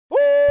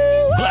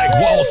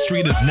Wall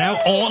Street is now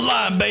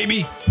online,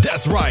 baby.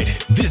 That's right.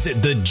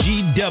 Visit the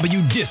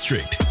GW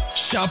District.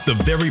 Shop the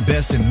very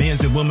best in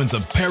men's and women's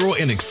apparel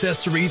and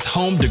accessories,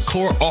 home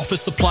decor,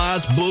 office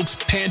supplies,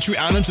 books, pantry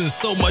items, and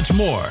so much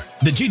more.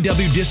 The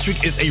GW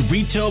District is a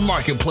retail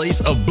marketplace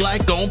of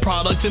Black-owned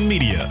products and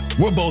media.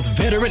 We're both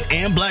veteran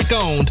and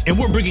Black-owned, and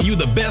we're bringing you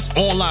the best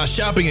online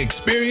shopping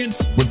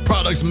experience with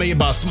products made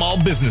by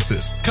small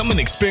businesses. Come and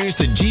experience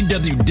the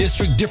GW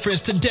District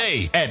difference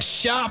today at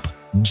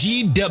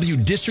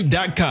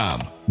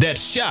shopgwdistrict.com.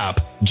 That's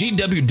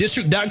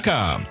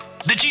shopgwdistrict.com.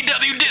 The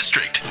GW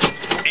District,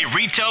 a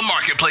retail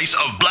marketplace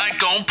of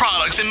Black-owned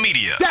products and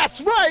media. That's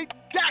right.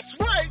 That's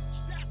right.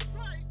 That's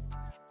right.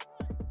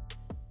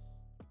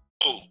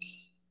 Oh,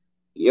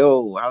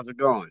 Yo, how's it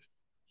going?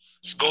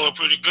 it's going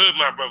pretty good,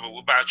 my brother.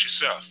 What about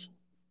yourself?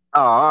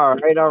 Oh, all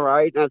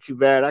right. Not too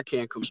bad. I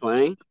can't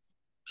complain.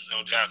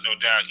 No doubt, no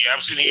doubt. Yeah,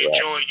 I'm sitting here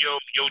enjoying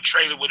your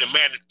trailer with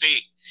Amanda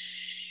Thick.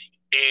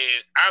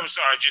 And I'm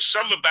sorry, just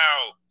something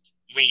about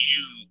when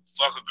you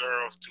fuck a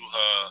girl through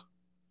her,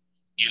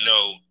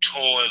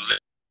 torn lips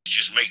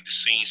just make the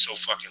scene so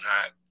fucking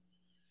hot.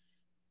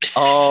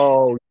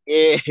 Oh,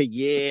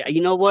 yeah.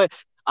 You know what?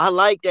 I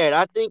like that.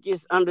 I think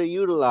it's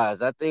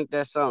underutilized. I think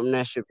that's something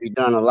that should be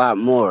done a lot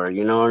more.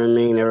 You know what I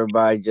mean?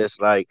 Everybody just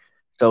like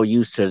so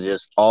used to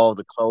just all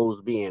the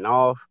clothes being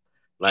off.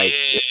 Like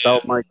there's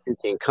so much you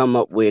can come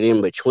up with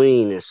in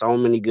between and so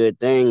many good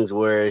things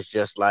where it's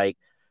just like,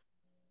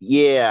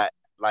 yeah,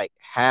 like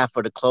half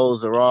of the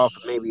clothes are off,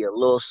 maybe a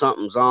little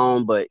something's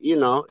on, but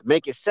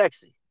make it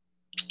sexy.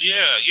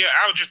 Yeah.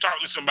 I was just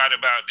talking to somebody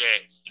about that.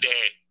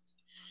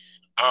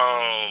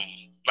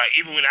 Like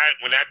even when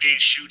I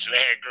did shoots and I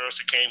had girls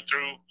that came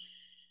through,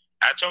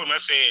 I told them, I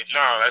said,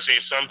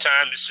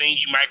 sometimes the scene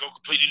you might go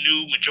completely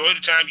nude. Majority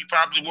of the time you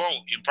probably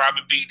won't. It'll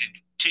probably be the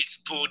tits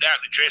pulled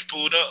out, the dress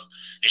pulled up,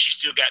 and she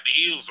still got the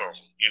heels on,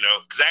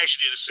 because I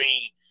actually did a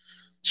scene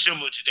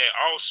similar to that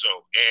also.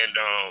 And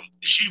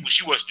she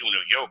wasn't doing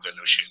no yoga,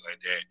 no shit like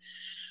that.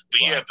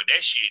 But Wow. yeah, but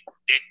that shit,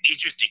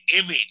 it's just the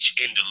image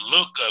and the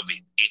look of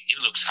it, it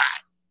looks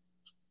hot.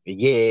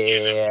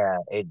 Yeah,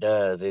 it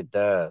does. It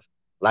does.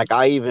 Like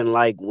I even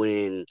like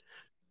when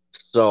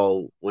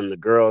the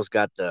girls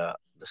got the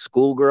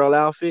schoolgirl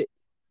outfit,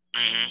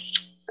 Mm-hmm.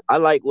 I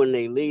like when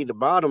they leave the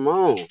bottom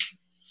on.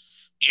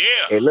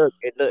 Yeah.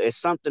 It's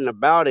something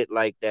about it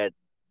like that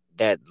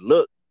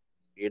look,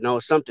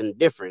 something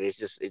different. It's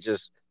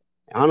just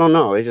I don't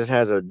know. It just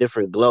has a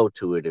different glow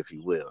to it, if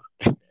you will.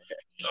 Oh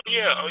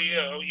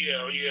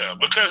yeah.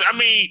 Because I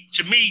mean,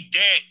 to me,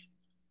 that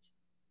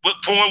what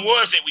porn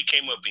was that we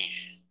came up in.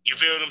 You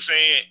feel what I'm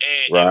saying?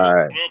 And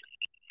Right.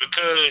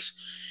 because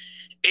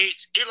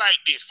it like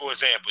this, for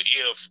example,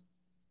 if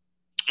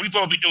we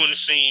both be doing a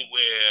scene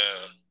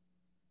where,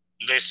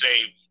 let's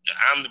say,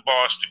 I'm the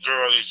boss, the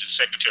girl is the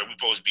secretary, we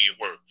supposed to be at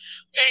work.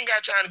 We ain't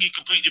got time to get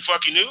completely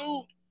fucking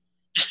nude.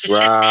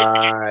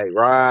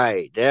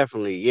 Right.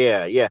 Definitely.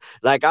 Yeah.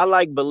 Like I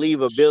like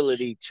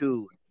believability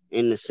too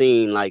in the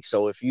scene. Like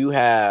so if you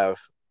have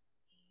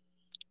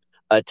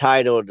a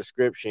title or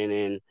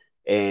description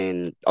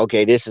and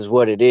okay, this is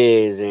what it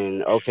is,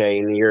 and okay,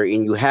 and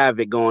you have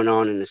it going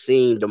on in the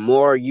scene, the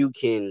more you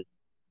can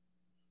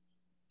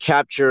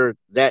capture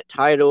that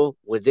title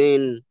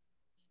within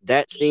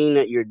that scene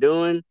that you're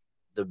doing,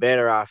 the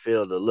better I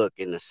feel the look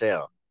in the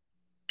cell.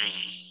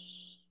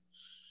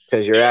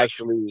 Because you're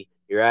actually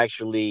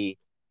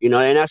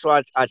and that's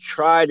why I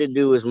try to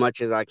do as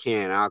much as I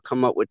can. I'll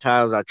come up with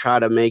titles. I try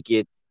to make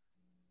it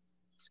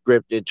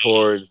scripted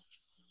towards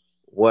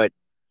what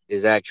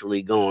is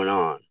actually going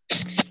on.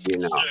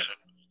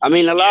 I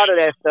mean, a lot of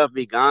that stuff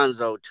be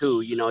gonzo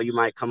too. You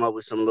might come up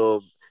with some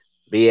little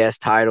BS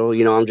title.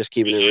 I'm just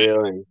keeping it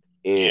real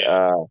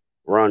and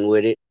run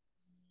with it.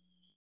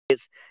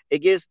 It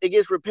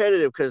gets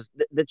repetitive because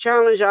the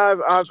challenge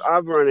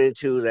I've run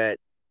into that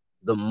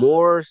the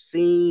more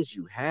scenes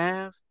you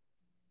have,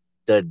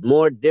 the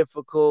more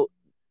difficult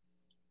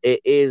it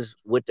is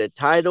with the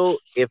title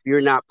if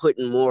you're not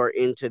putting more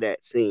into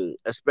that scene,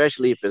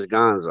 especially if it's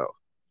gonzo.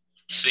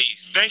 See,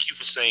 thank you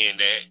for saying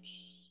that.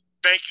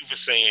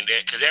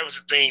 Because that was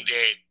the thing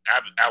that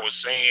I was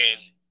saying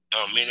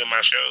many of my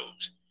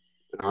shows,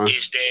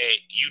 is that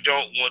you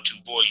don't want to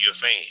bore your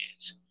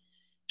fans.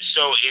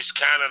 So it's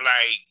kind of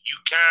like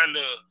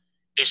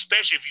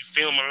especially if you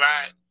film a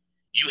lot,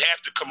 you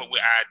have to come up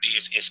with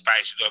ideas and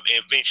spice it up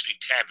and eventually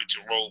tap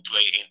into role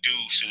play and do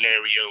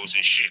scenarios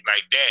and shit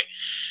like that.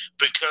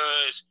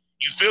 Because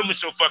you filming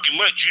so fucking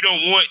much, you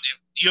don't want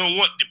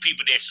the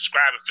people that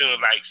subscribe and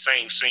feeling like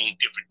same scene,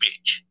 different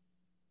bitch.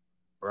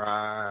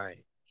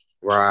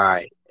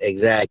 Right.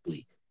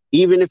 Exactly.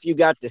 Even if you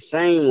got the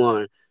same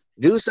one,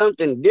 do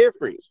something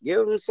different.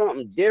 Give them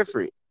something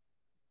different.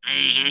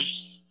 Mm-hmm.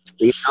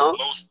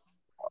 Most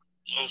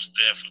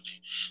definitely.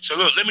 So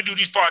look, let me do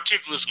these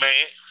particulars, man,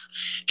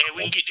 and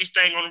we can get this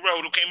thing on the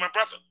road, okay, my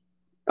brother?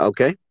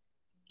 Okay.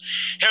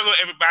 Hello,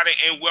 everybody,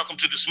 and welcome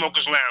to the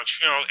Smokers Lounge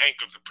here on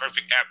Anchor, the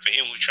perfect app for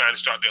anyone who's trying to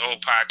start their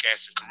own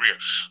podcasting career.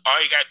 All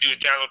you got to do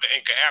is download the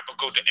Anchor app or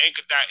go to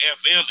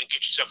anchor.fm and get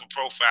yourself a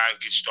profile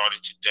and get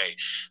started today.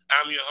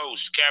 I'm your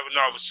host,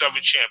 Kavanaugh, the Southern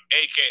Champ,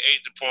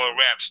 a.k.a. the Porn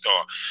Rap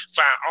Star.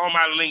 Find all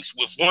my links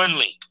with one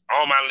link,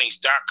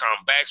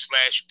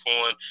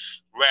 allmylinks.com/porn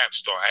rap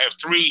star. I have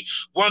three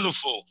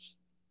wonderful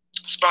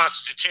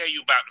sponsors to tell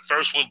you about. The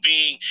first one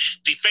being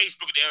the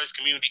Facebook of the LS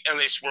community,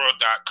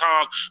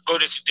 lsworld.com. Go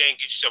there today and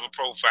get yourself a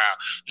profile.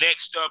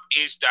 Next up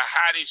is the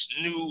hottest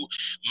new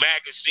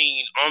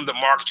magazine on the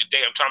market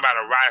today. I'm talking about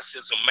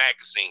Eroticism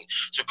Magazine.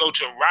 So go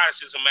to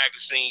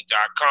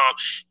eroticismmagazine.com.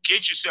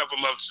 Get yourself a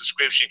monthly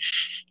subscription.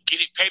 Get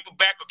it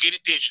paperback or get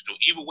it digital.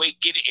 Either way,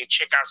 get it and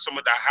check out some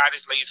of the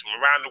hottest ladies from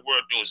around the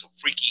world doing some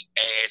freaky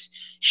ass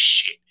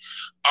shit.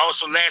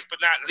 Also, last but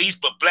not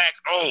least, but black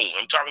owned,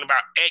 I'm talking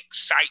about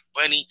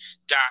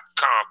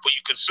excitebunny.com for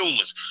you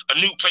consumers. A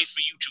new place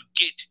for you to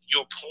get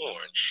your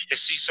porn and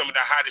see some of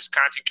the hottest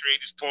content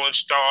creators, porn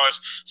stars,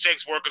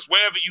 sex workers,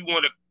 wherever you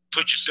want to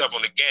put yourself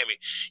on the gamut.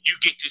 You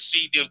get to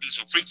see them do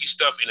some freaky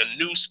stuff in a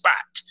new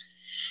spot.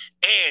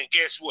 And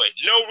guess what?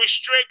 No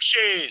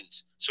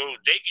restrictions. So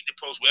they get to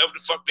post whatever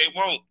the fuck they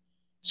want.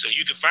 So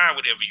you can find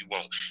whatever you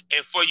want.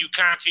 And for you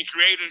content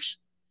creators,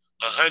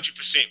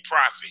 100%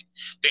 profit.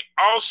 They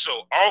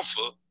also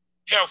offer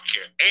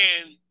healthcare.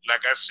 And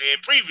like I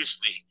said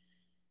previously,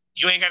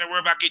 you ain't got to worry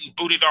about getting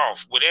booted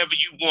off. Whatever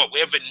you want,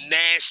 whatever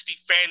nasty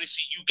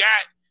fantasy you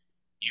got,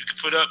 you can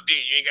put up there.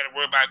 You ain't got to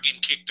worry about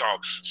getting kicked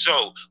off.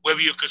 So whether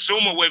you're a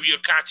consumer, whether you're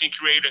a content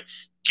creator,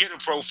 get a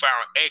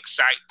profile on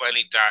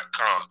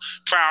excitebunny.com.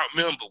 Proud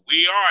member.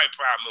 We are a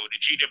proud member of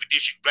the GW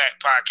District Black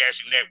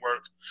Podcasting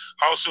Network.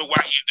 Also,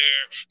 while you're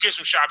there, get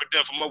some shopping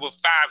done from over 500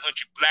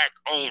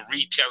 Black-owned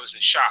retailers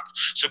and shops.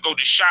 So go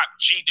to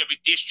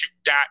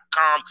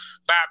shopgwdistrict.com.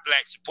 Buy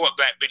Black, support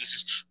Black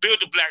businesses, build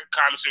the Black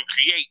economy, and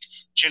create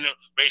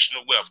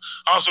generational wealth.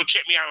 Also,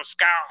 check me out on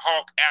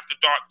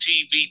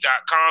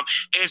SkyhawkAfterDarkTV.com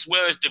as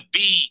well as the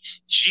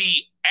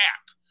BG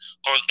app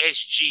on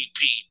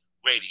SGP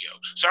Radio.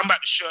 So I'm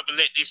about to show up and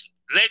let this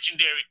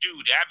legendary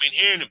dude that I've been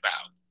hearing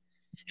about,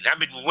 and I've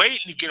been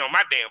waiting to get on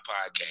my damn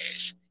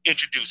podcast,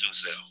 introduce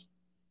himself.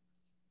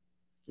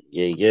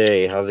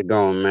 Yeah. How's it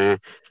going,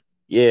 man?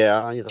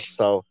 Yeah,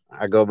 so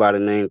I go by the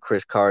name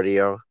Chris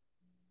Cardio.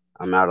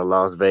 I'm out of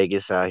Las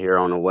Vegas, out here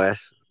on the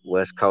West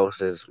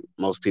Coast, as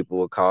most people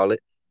would call it.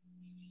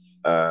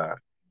 Uh,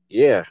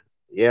 yeah,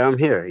 I'm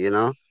here.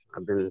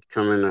 I've been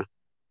coming to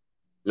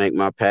make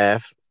my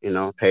path.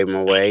 Pave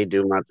my way,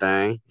 do my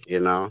thing.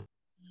 Yeah.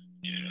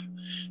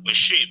 Well,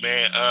 shit,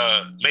 man.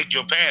 Make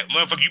your path,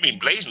 motherfucker. You been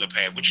blazing the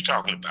path. What you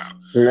talking about?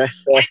 We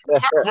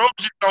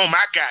roses on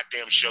my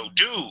goddamn show,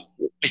 dude.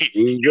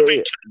 You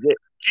been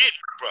shit,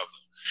 my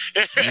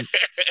brother.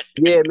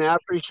 Yeah, man. I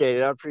appreciate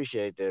it. I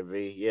appreciate that,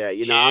 V. Yeah,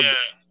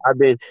 I've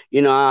been.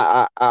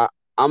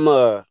 I'm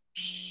a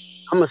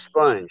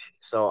sponge,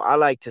 so I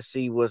like to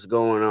see what's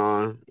going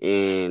on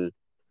and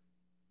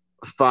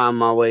find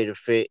my way to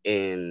fit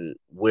in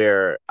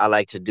where I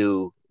like to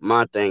do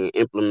my thing,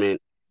 implement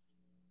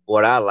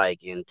what I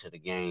like into the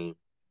game,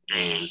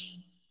 and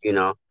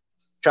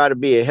try to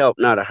be a help,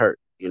 not a hurt.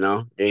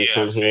 Didn't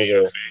come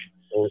here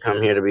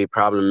to be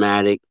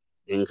problematic.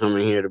 Didn't come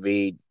in here to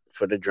be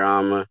for the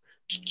drama.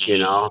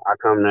 I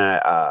come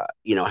to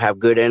have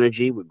good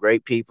energy with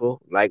great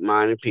people,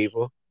 like-minded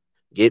people,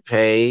 get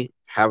paid,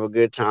 have a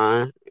good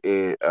time,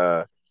 and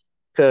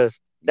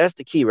because that's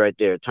the key right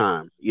there.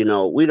 Time. We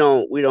don't.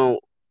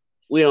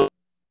 What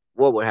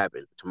will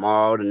happen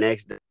tomorrow, the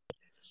next day?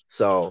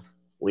 So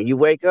when you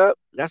wake up,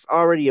 that's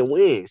already a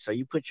win. So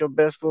you put your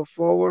best foot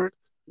forward,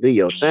 do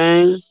your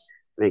thing,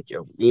 make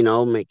your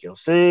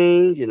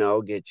scenes,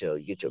 get your,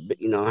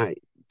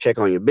 check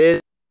on your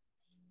business,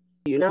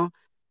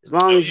 as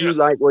long as you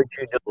like what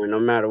you're doing, no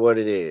matter what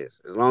it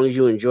is, as long as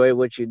you enjoy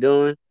what you're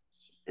doing,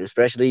 and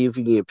especially if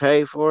you get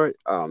paid for it,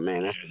 oh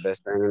man, that's the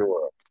best thing in the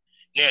world.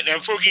 Now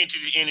before we get into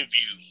the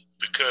interview,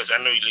 because I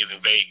know you live in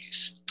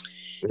Vegas,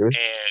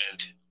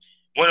 and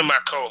one of my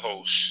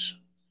co-hosts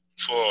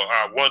for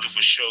our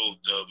wonderful show,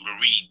 the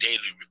Marie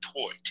Daily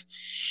Report,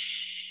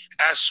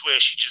 I swear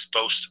she just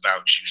boasts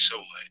about you so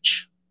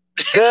much.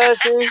 Does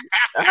she?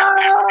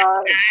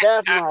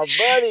 That's my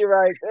buddy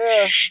right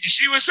there.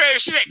 She was saying,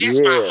 that's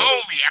my homie.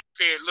 I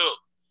said, look,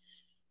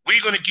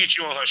 we're going to get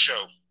you on her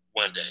show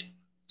one day.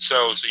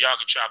 So y'all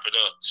can chop it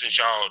up. Since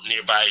y'all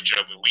nearby each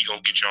other, we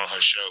going to get you on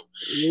her show.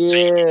 Yeah. So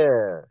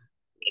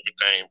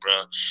everything,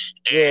 bro.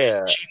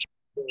 And she's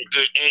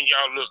good, and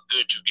y'all look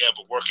good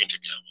together, working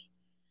together.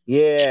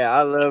 Yeah,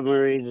 I love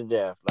Marie to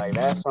death. Like,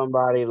 that's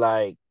somebody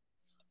like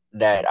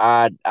that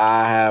I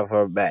have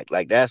her back.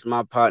 Like, that's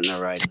my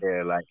partner right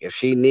there. Like, if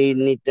she need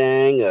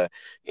anything or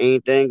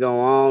anything go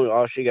on,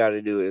 all she got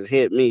to do is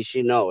hit me.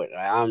 She know it.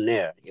 Like, I'm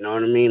there. You know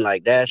what I mean?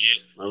 Like, that's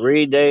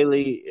Marie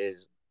Daily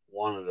is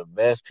one of the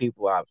best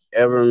people I've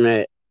ever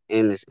met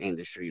in this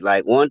industry.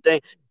 Like,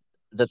 the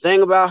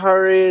thing about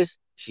her is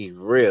she's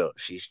real.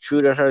 She's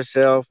true to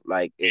herself.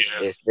 Like,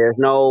 it's there's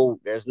no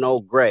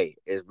gray.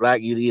 It's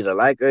black. You either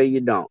like her or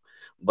you don't.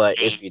 But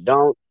if you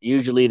don't,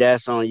 usually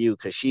that's on you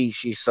because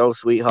she's so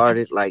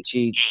sweethearted. Like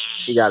she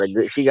got a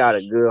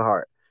good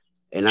heart,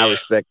 and I Yeah.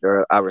 respect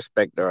her. I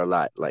respect her a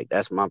lot. Like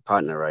that's my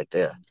partner right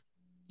there.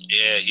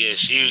 Yeah, yeah.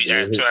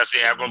 Mhm. Until I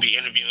said I'm gonna be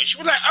interviewing. She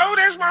was like, "Oh,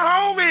 that's my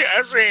homie."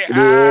 I said,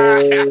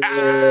 Yeah,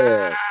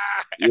 "Ah."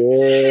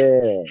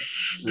 yeah.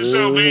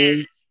 So man,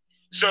 Hmm.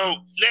 so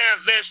now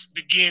let's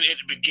begin at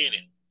the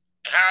beginning.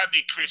 How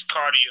did Chris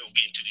Cardio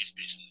get into this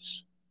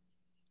business?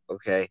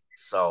 Okay,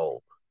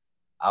 so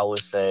I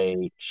would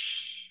say,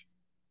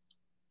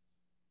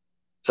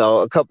 so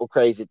a couple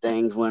crazy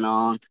things went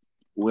on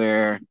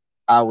where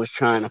I was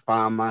trying to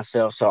find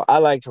myself. So I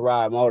like to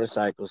ride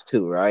motorcycles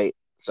too, right?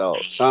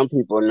 So some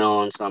people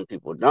know and some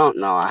people don't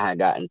know. I had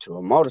got into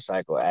a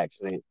motorcycle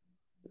accident,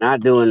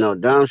 not doing no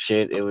dumb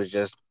shit. It was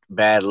just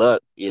bad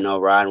luck,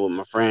 riding with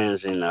my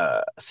friends, and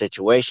a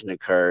situation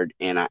occurred,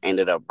 and I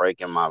ended up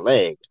breaking my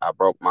leg. I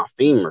broke my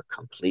femur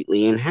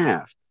completely in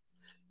half.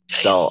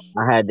 Damn. So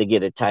I had to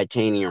get a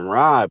titanium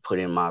rod put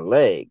in my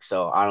leg.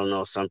 So I don't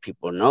know if some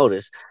people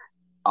notice,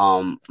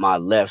 my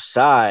left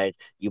side,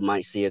 you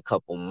might see a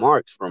couple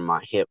marks from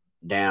my hip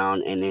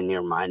down and then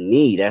near my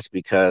knee. That's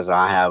because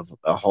I have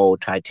a whole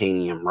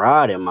titanium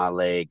rod in my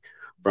leg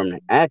from the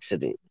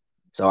accident.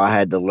 So I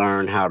had to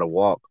learn how to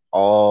walk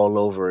all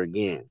over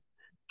again,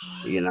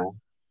 you know.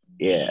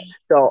 Yeah.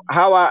 So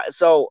how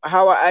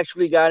I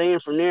actually got in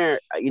from there,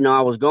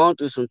 I was going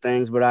through some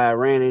things, but I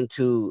ran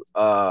into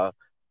a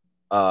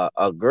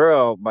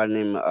girl by the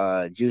name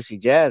of Juicy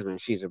Jasmine.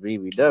 She's a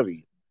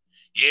BBW.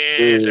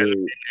 Yes, I know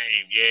And that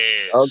name.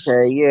 Yes.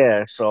 okay,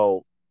 yeah.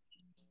 So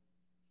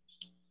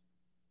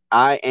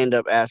I end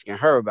up asking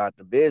her about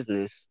the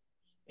business,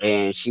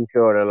 and she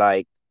sort of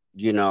like,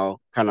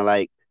 kind of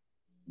like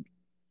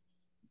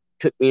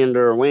took me under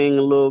her wing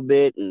a little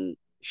bit and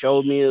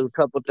showed me a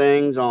couple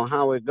things on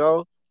how it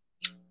go.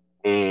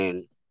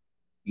 And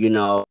you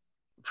know,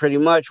 pretty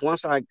much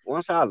once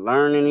I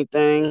learn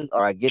anything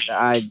or I get the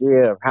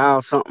idea of how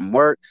something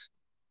works,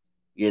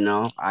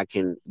 I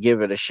can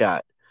give it a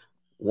shot.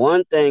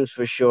 One thing's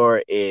for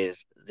sure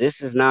is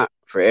this is not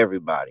for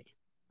everybody.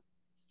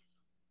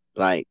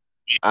 Like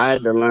I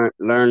had to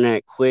learn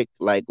that quick.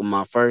 Like when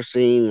my first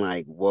scene,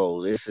 like,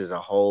 whoa, this is a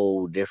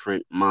whole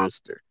different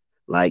monster.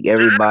 Like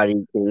everybody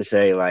can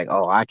say, like,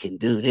 oh, I can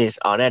do this.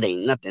 Oh, that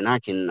ain't nothing. I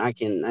can. Who,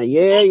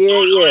 Yeah, who, yeah,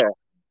 who, yeah.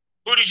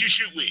 who did you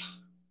shoot with?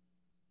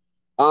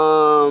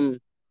 Um,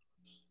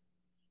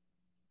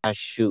 I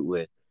shoot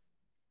with.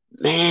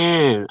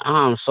 Man,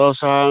 I'm so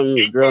sorry.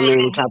 You The girl probably name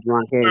know on top of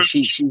my who head. first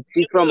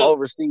She's from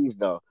overseas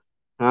though,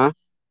 huh?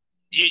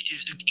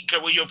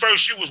 Because well, your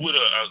first shoot was with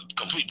a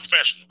complete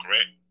professional,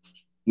 correct?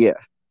 Yeah.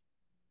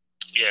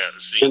 Yeah.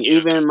 See, And yeah,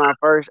 even because my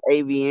first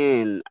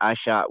AVN, I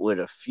shot with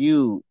a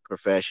few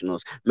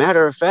professionals.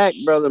 Matter of fact,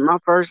 brother, my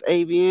first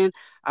AVN,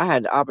 I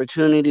had the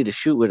opportunity to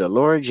shoot with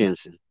Laura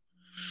Jensen.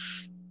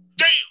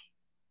 damn,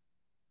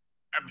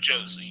 I'm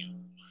jealous of you.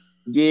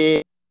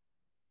 Yeah,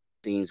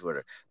 scenes with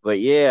her. But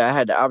yeah, I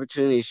had the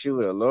opportunity to shoot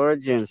with Laura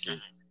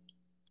Jensen.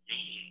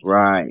 Mm.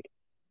 Right.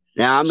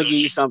 Now I'm gonna So give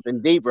you she,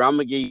 something deeper. I'm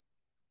gonna give you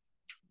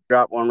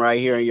drop one right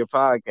here in your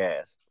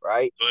podcast,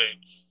 right? go ahead.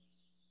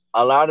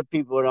 A lot of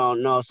people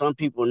don't know. Some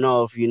people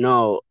know, if you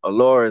know,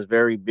 Allure is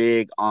very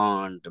big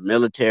on the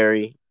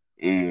military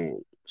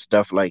and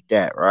stuff like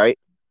that, right?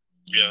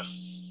 Yeah.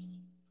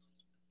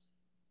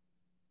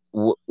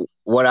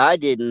 What I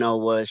didn't know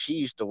was she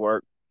used to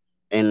work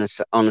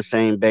on the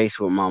same base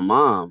with my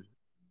mom,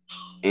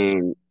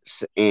 and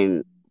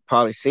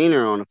probably seen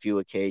her on a few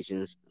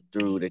occasions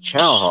through the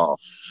chow hall.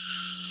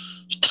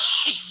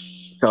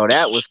 So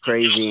that was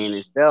crazy in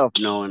itself,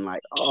 knowing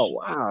like, oh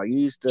wow, you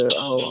used to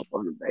up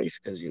on the base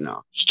because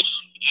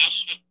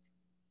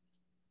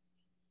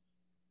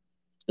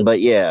But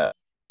yeah,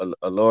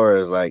 Allure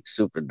is like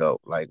super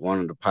dope, like one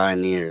of the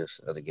pioneers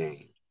of the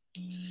game.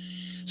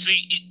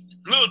 See,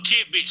 little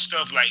tidbit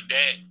stuff like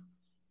that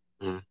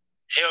Mhm.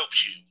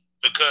 helps you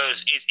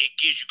because it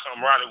gives you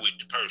camaraderie with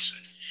the person.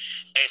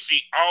 And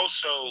see,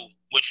 also,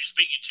 what you're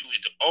speaking to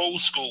is the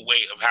old school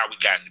way of how we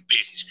got in the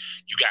business.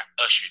 You got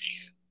ushered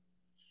in.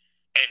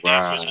 And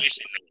that's what's Right,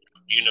 missing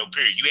now.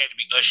 Period. You had to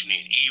be ushered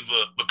in,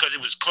 either because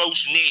it was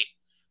close knit,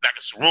 like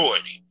a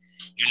sorority.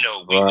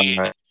 We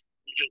right,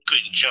 just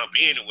couldn't jump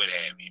in or what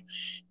have you.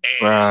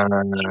 And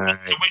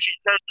so right. with your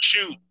first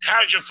shoot,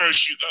 how did your first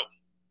shoot go?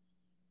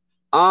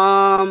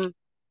 Um,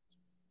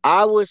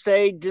 I would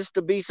say, just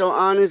to be so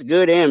honest,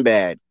 good and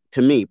bad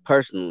to me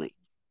personally.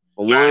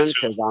 For Mine one, too.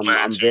 because I'm Mine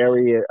I'm too.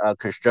 very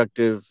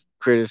constructive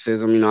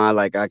criticism.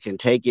 I can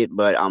take it,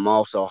 but I'm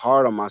also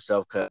hard on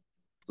myself because,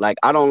 like,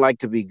 I don't like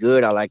to be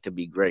good. I like to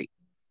be great.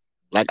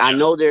 Like, I Yeah.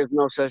 know there's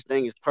no such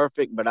thing as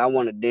perfect, but I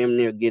want to damn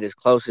near get as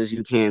close as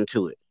you can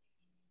to it.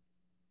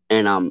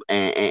 And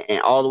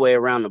all the way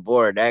around the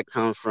board, that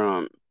comes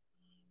from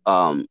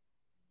um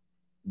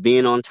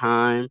being on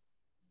time,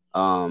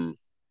 um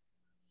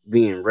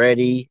being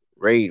ready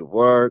to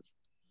work,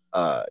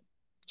 uh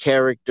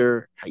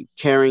character, how you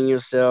carrying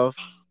yourself,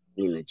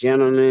 being a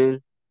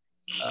gentleman,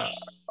 uh,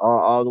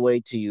 all the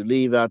way till you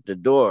leave out the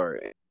door.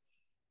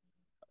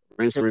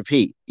 Rinse and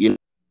repeat.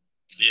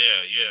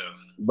 Yeah.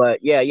 But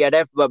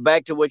but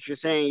back to what you're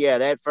saying, yeah,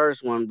 that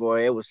first one,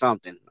 boy, it was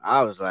something.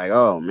 I was like,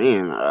 oh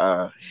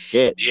man,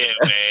 shit. Yeah,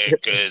 man,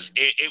 because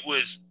it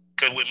was,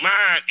 because with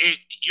mine,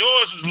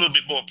 yours was a little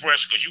bit more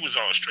pressure because you was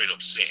on straight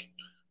up set.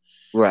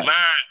 Right. Mine,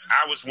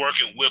 I was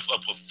working with a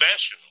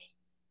professional,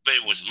 but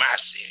it was my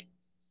set.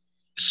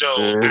 So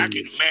I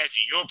can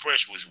imagine your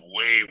pressure was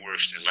way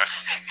worse than mine.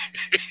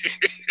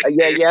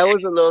 Yeah, it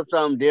was a little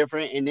something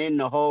different. And then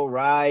the whole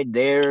ride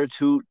there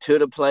to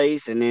the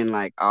place, and then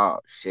like, oh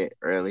shit,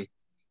 really?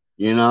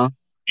 You know?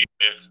 Yeah.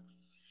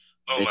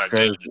 Oh It's my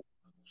crazy. goodness.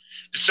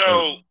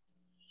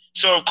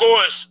 So of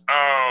course,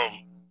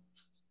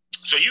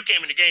 so you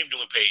came in the game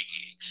doing paid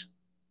gigs.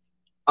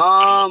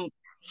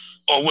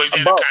 Or was that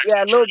a About yeah,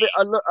 a content little bit,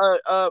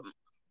 trade?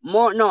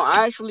 more. No,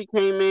 I actually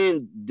came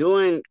in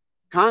doing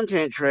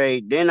content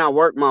trade. Then I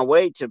worked my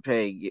way to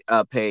paid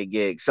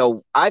gigs.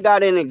 So I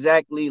got in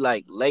exactly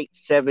like late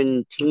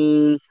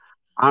 17.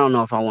 I don't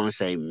know if I want to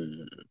say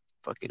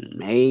fucking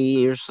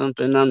May or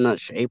something. I'm not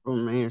sure, April,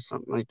 May or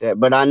something like that.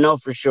 But I know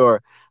for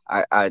sure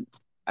I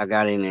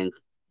got in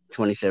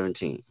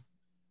 2017.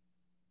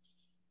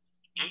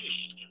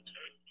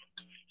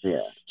 Yeah.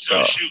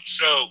 So shoot,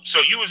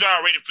 so you was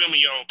already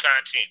filming your own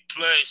content,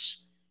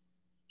 plus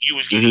you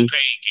was getting hmm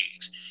paid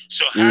gigs.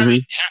 So hmm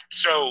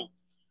so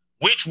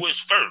which was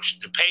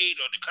first, the paid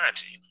or the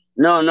content?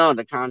 No,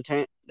 the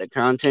content,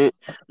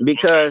 Okay.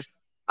 because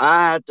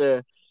I had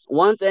to.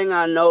 One thing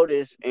I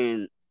noticed,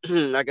 and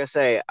like I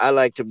say, I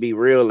like to be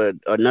real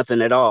or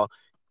nothing at all.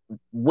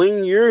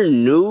 When you're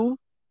new,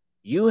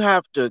 you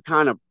have to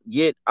kind of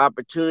get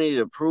opportunity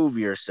to prove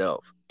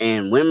yourself,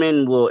 and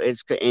women will.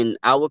 And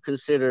I would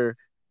consider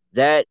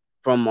that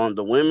from on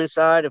the women's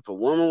side. If a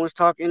woman was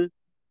talking,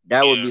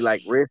 that would Yeah. be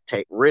like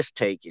risk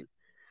taking.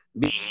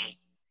 Mm-hmm.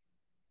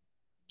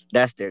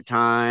 That's their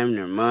time,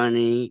 their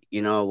money,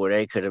 where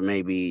they could have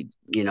maybe,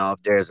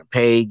 if there's a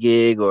paid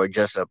gig or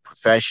just a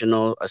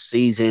professional, a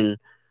seasoned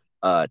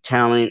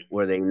talent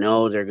where they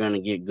know they're going to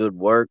get good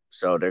work.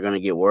 So they're going to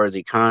get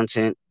worthy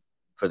content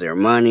for their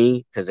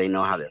money because they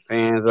know how their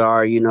fans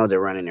are. They're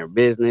running their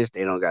business.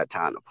 They don't got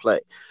time to play.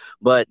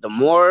 But the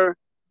more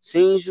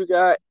scenes you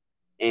got,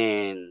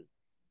 and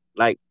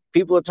like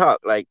people talk,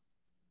 like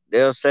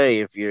they'll say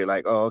if you're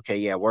like, oh, okay,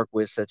 yeah, work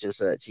with such and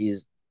such.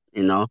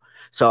 You know.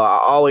 So I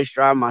always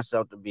strive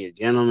myself to be a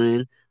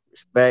gentleman,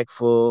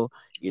 respectful.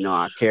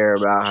 I care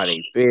about how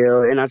they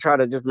feel, and I try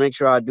to just make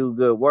sure I do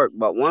good work.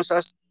 But once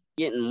I start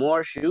getting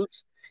more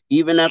shoots,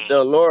 even at the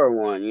Mm-hmm. Allure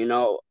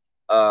one,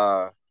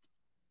 uh,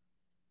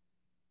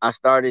 I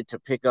started to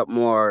pick up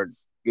more,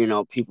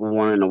 people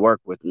wanting to work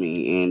with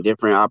me and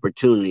different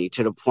opportunity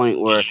to the point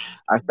where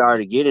I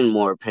started getting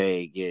more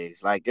paid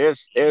gigs. Like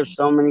there's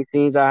so many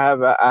things I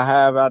have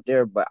out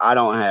there, but I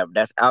don't have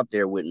that's out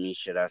there with me,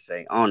 should I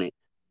say, on it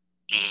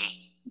Mm-hmm.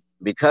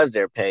 because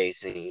they're paid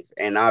scenes,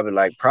 and I would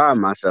like pride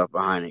myself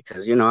behind it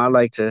because I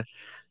like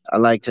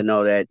to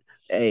know that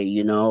hey,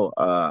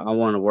 I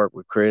want to work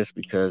with Chris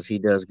because he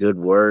does good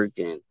work,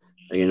 and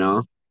you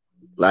know,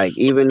 like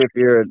even if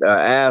you're an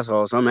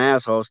asshole, some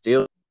assholes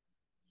still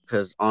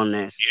because on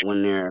that Yeah.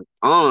 when they're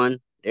on,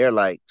 they're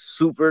like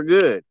super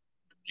good.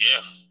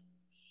 Yeah.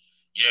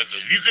 Yeah.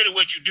 Because if you good at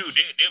what you do,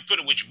 they'll put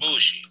it with your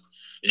bullshit.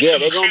 Yeah,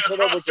 they're gonna put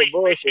up with your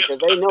bullshit because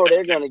they know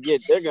they're gonna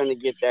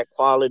get that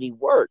quality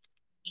work,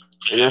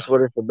 and Yeah. that's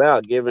what it's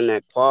about, giving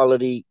that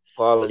quality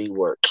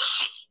work.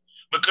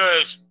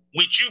 Because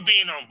with you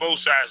being on both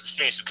sides of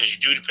the fence, because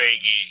you do the paid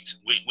gigs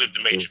with the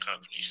Mm. major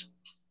companies,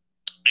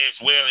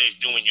 as well as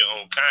doing your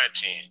own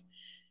content,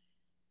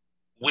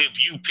 with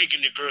you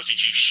picking the girls that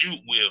you shoot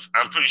with,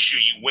 I'm pretty sure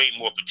you way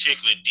more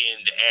particular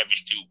than the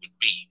average dude would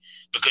be,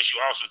 because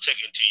you also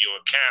take into your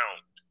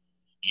account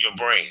your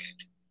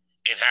brand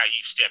and how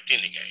you stepped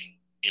in the game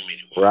in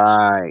many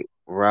ways.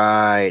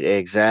 Right,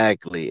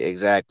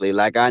 exactly.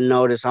 Like I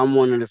noticed, I'm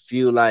one of the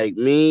few. Like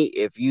me,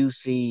 if you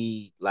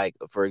see, like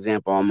for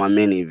example, on my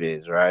mini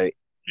vids, right?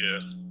 Yeah.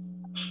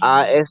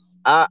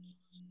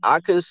 I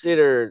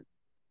consider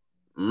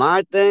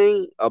my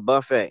thing a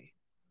buffet,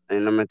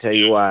 and I'm gonna tell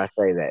you Yeah. why I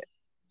say that.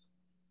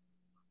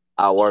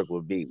 I work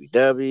with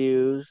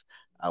BBWs.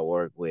 I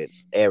work with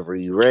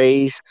every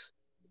race.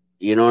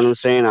 You know what I'm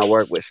saying? I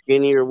work with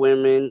skinnier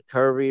women,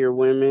 curvier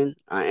women.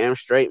 I am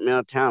straight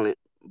male talent,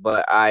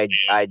 but I Yeah.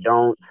 I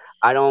don't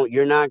I don't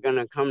you're not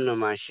gonna come to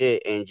my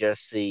shit and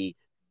just see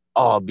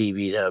all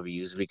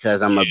BBWs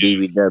because I'm a Yeah.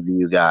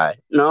 BBW guy.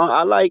 No,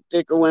 I like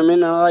thicker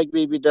women. I like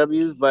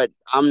BBWs, but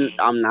I'm Mm-hmm.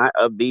 I'm not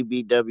a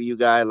BBW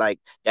guy. Like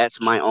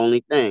that's my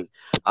only thing.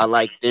 I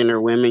like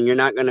thinner women. You're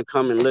not gonna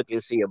come and look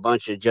and see a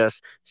bunch of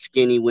just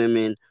skinny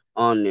women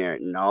on there.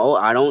 No,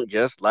 I don't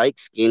just like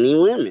skinny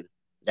women.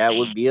 That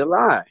would be a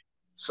lie.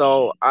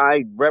 So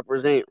I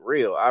represent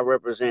real. I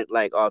represent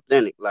like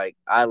authentic. Like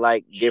I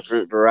like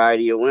different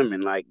variety of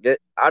women. Like that.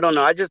 I don't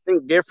know. I just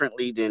think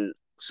differently than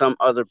some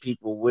other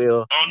people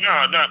will. Oh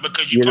no,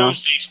 because you're You know?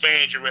 supposed to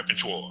expand your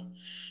repertoire.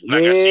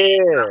 Like I see you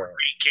shot with Yeah.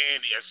 Great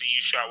Candy. I see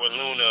you shot with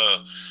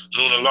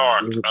Luna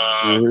Lark.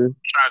 Mm-hmm.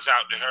 Shouts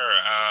out to her.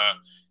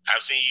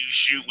 I've seen you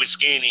shoot with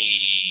Skinny.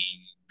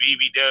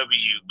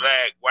 BBW,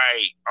 black,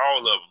 white, all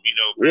of them. You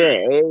know,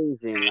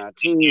 yeah, Asian,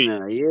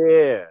 Latina,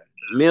 yeah,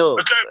 milk,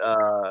 because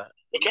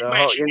the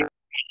whole, you know.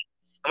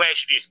 I'm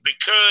asking you this: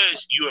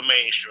 because you are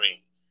mainstream,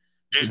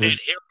 does that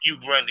help you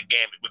run the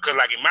gamut? Because,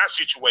 like in my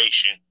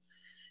situation,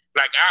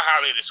 like I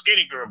hollered at a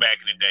skinny girl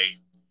back in the day,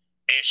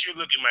 and she'll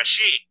look at my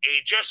shit, and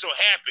it just so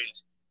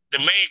happens the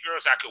main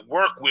girls I could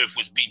work with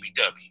was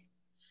BBW.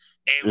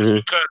 And it was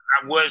because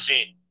I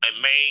wasn't a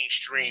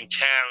mainstream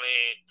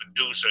talent,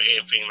 producer,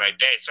 anything like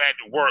that. So I had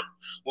to work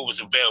what was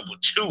available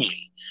to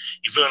me.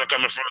 You feel where I'm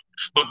coming from?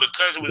 But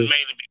because it was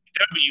mainly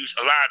BBWs,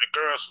 a lot of the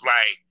girls was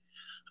like,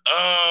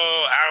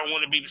 oh, I don't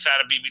want to be beside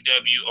a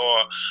BBW,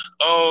 or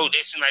oh, they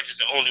seem like it's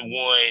the only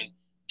one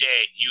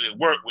that you had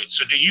worked with.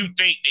 So do you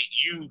think that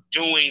you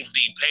doing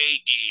the paid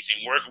gigs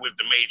and working with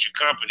the major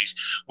companies,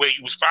 where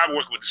you was probably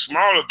working with the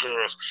smaller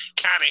girls,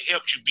 kind of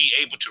helped you be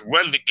able to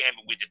run the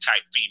gamut with the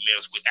type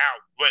females without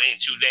running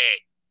into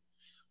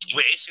that,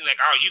 where it seems like,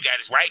 oh, you got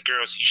this white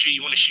girl, so you sure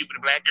you want to shoot with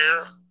a black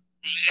girl?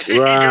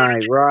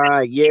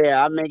 Right.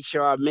 Yeah, I make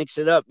sure I mix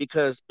it up,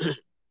 because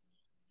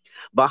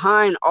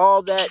behind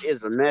all that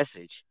is a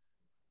message.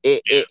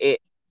 It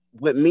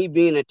with me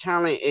being a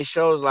talent, it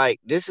shows like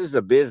this is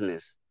a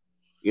business.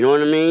 You know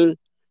what I mean?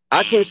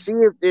 I can see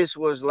if this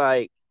was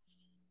like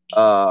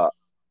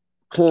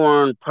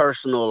porn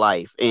personal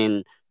life,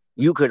 and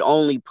you could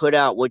only put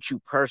out what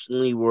you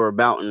personally were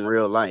about in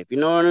real life. You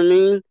know what I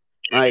mean?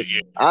 Like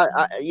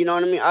you know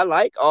what I mean? I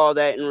like all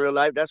that in real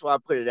life. That's why I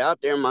put it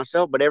out there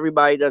myself, but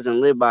everybody doesn't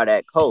live by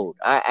that code.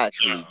 I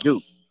actually do.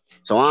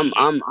 So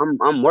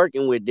I'm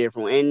working with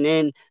different, and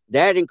then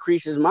that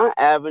increases my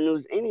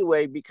avenues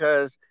anyway,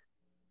 because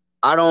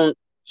I don't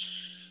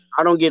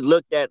get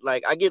looked at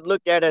like, I get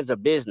looked at as a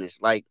business.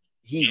 Like,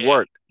 he's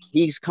work.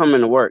 He's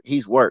coming to work.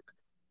 He's work.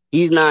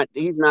 He's not,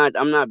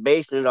 I'm not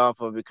basing it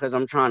off of because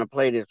I'm trying to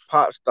play this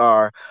pop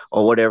star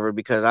or whatever,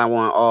 because I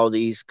want all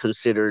these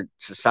considered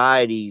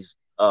society's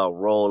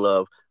role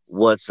of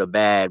what's a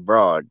bad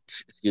broad,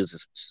 excuse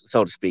us,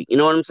 so to speak. You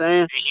know what I'm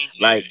saying?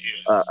 Like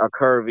a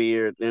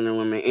curvier than a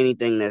woman,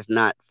 anything that's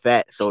not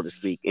fat, so to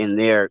speak, in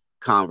their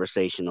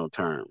conversational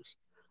terms.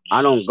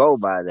 I don't go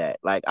by that.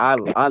 Like,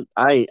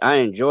 I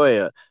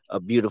enjoy a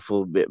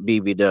beautiful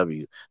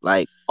BBW,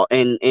 like,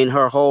 in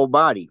her whole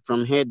body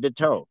from head to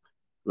toe.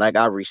 Like,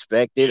 I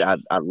respect it. I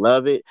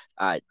love it.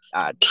 I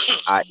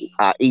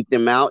eat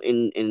them out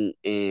in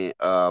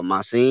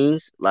my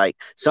scenes. Like,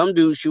 some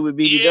dudes shoot with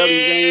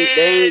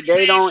BBWs,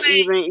 they don't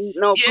even eat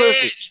no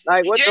pussy.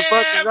 Like, what the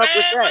fuck is up with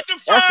man, that? what the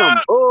That's some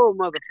fuck? bull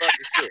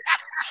motherfucking shit.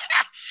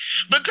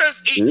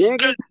 Because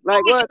Nigga,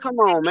 like, what? Come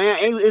on, man.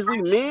 Is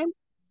we men?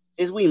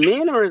 Is we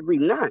men or is we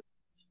not?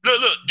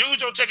 Look, dudes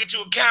don't take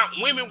into account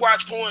women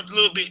watch porn a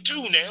little bit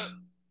too now.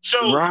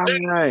 So Right. As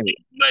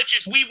much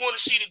as we want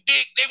to see the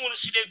dick, they want to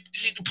see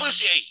the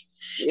pussy ate.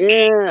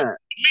 Yeah. And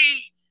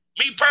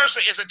me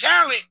personally, as a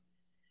talent,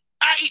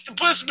 I eat the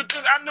pussy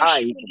because I know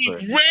she's gonna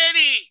be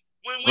ready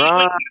when the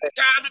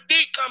time the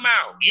dick come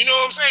out. You know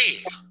what I'm saying?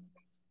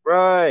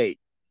 Right.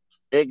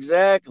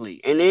 Exactly.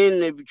 And then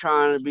they be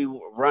trying to be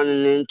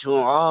running into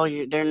them. Oh,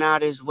 they're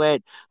not as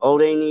wet. Oh,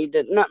 they need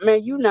that. Not,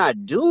 man, you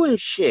not doing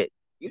shit.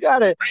 You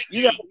gotta.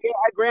 Yeah,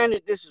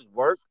 granted, this is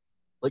work,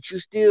 but you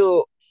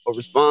still are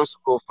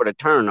responsible for the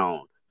turn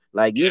on.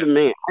 Like, you the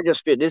man. I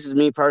just feel, this is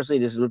me personally.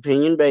 This is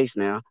opinion based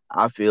now.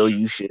 I feel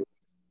you should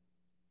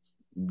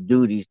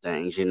do these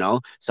things, you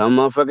know. Some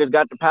motherfuckers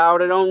got the power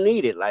that don't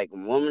need it. Like a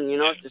woman, you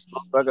know, this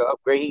motherfucker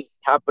upgrade,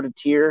 top of the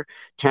tier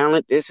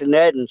talent, this and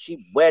that, and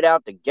she wet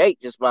out the gate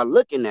just by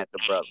looking at the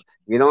brother.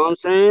 You know what I'm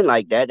saying?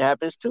 Like, that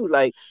happens too.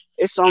 Like,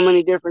 it's so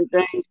many different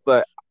things.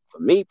 But for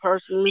me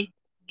personally,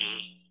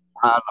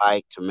 I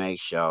like to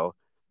make sure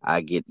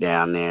I get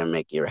down there and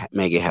make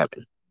it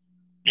happen.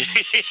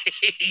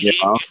 You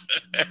know?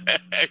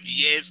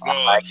 Yes,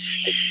 Lord.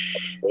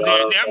 Now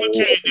I'm gonna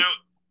tell you now.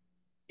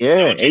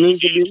 Yeah, it needs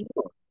to be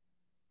more.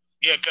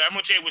 Yeah, cause I'm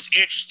gonna tell you what's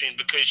interesting,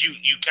 because you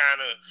kind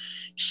of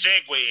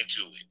segue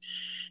into it.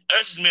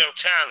 Us as male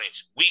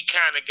talents, we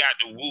kind of got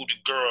to woo the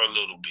girl a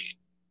little bit,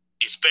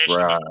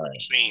 especially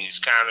with scenes,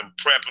 kind of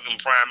prepping them,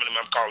 priming them.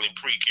 I'm calling it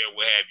pre-care,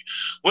 what have you.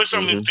 What's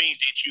some of the things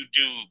that you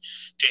do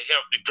to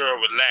help the girl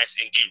relax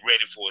and get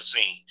ready for a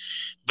scene?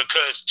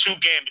 Because two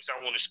gambits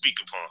I want to speak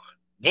upon.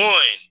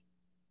 One,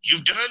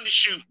 you've done the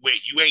shoot where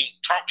you ain't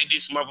talked to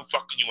this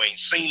motherfucker, you ain't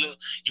seen her,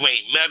 you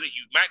ain't met her,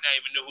 you might not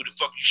even know who the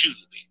fuck you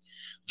shooting with.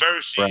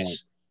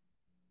 Versus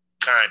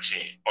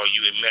content, or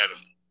you had met them.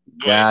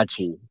 Got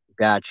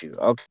you.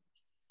 Okay.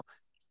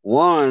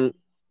 One,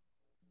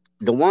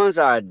 the ones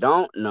I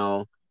don't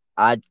know,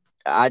 I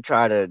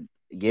try to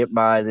get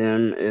by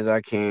them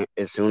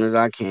as soon as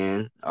I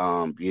can.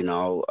 You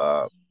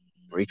know,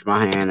 reach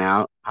my hand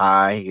out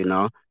high, you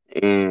know,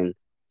 and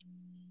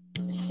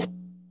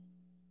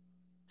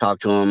talk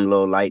to them a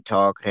little light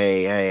talk.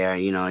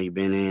 Hey, you know, you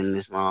been in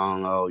this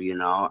long? Oh, you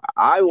know,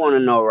 I want to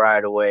know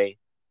right away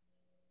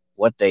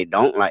what they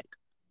don't like.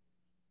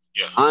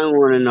 Yeah. I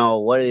want to know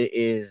what it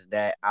is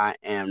that I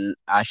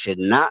should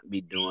not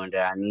be doing,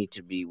 that I need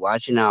to be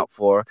watching out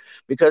for,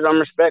 because I'm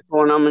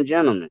respectful and I'm a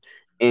gentleman.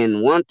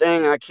 And one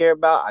thing I care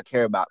about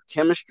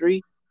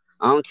chemistry.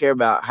 I don't care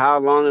about how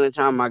long in the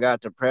time I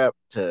got to prep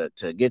to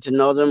get to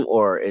know them,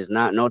 or is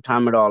not no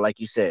time at all.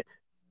 Like you said,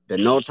 the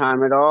no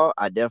time at all,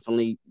 I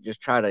definitely just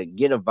try to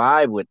get a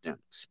vibe with them.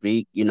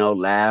 Speak,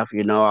 laugh,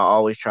 I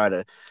always try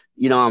to,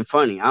 I'm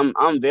funny.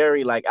 I'm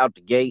very like out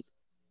the gate.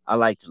 I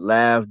like to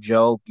laugh,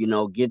 joke,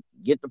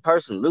 get the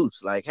person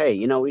loose. Like,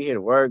 hey, we here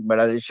to work, but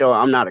I just show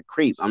I'm not a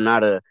creep. I'm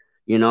not a,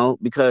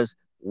 because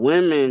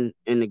women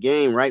in the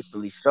game,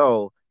 rightfully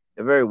so,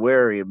 they're very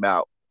wary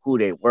about who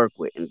they work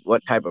with and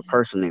what type of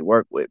person they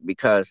work with.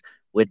 Because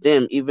with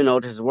them, even though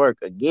this work,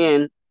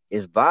 again,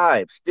 is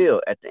vibe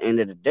still at the end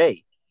of the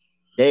day.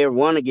 They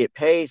want to get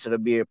paid so to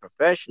be a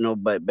professional,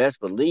 but best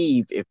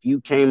believe if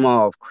you came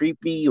off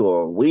creepy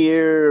or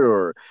weird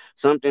or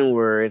something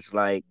where it's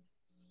like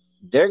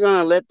they're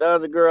gonna let the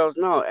other girls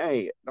know,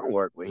 hey, don't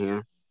work with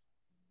him.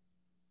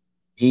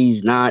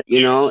 He's not,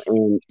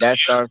 and that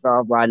starts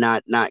off by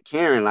not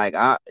caring. Like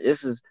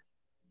this is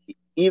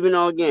even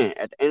though again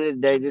at the end of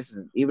the day,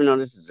 even though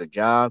this is a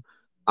job,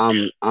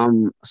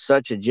 I'm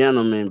such a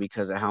gentleman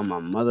because of how my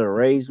mother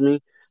raised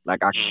me.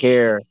 Like I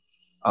care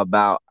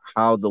about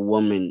how the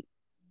woman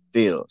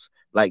feels.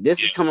 Like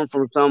this is coming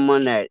from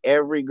someone that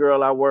every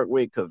girl I work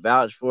with could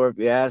vouch for. If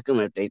you ask them,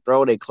 if they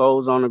throw their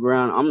clothes on the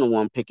ground, I'm the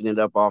one picking it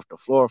up off the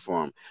floor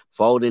for them,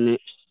 folding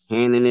it,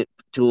 handing it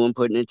to them,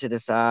 putting it to the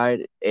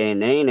side,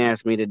 and they ain't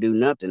asked me to do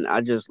nothing.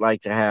 I just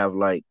like to have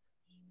like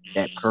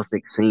that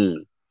perfect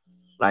scene.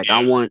 Like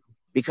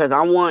because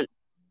I want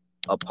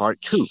a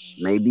part two,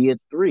 maybe a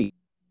three.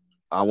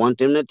 I want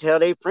them to tell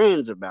their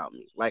friends about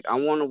me. Like I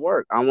want to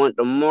work. I want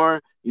the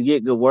more you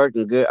get good work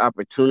and good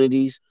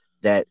opportunities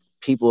that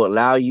people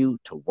allow you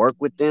to work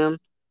with them,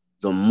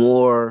 the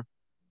more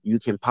you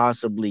can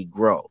possibly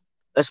grow.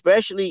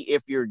 Especially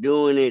if you're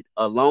doing it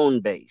alone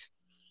based.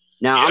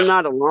 Now I'm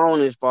not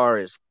alone as far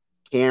as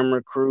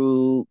camera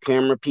crew,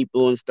 camera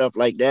people and stuff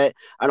like that.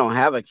 I don't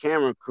have a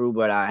camera crew,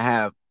 but I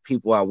have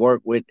people I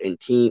work with and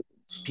team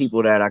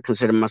people that I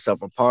consider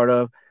myself a part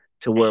of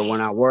to where when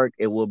I work,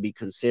 it will be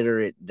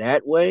considered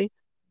that way.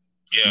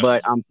 Yeah.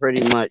 But I'm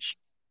pretty much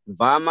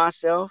by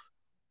myself,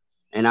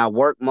 and I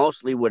work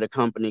mostly with a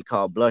company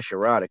called Blush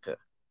Erotica.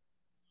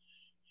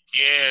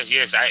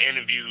 Yes, I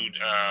interviewed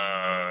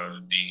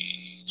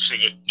the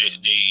singer,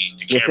 the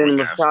The camera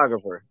guy.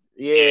 cinematographer.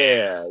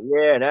 Yeah,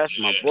 that's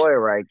my boy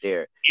right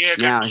there. Yeah,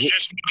 Now,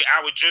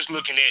 I was just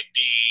looking at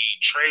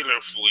the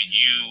trailer for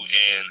you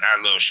and I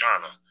Love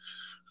Shauna,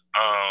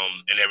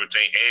 and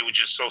everything. And it was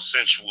just so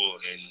sensual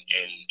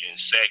and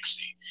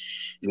sexy.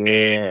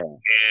 yeah.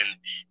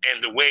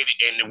 And the way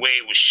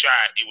it was shot,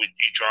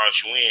 it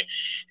draws you in.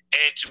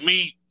 And to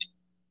me,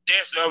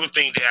 that's the other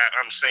thing that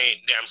I'm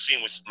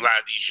seeing with a lot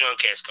of these young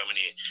cats coming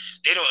in.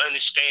 They don't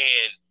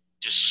understand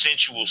the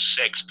sensual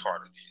sex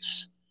part of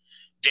this.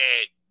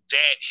 That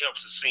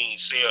helps the scene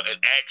sell and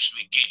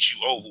actually get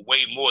you over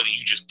way more than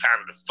you just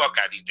pounding the fuck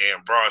out of these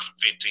damn bras for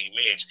 15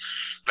 minutes,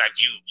 like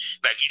you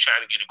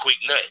trying to get a quick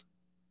nut.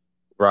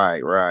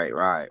 Right.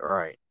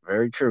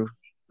 Very true.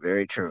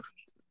 Very true.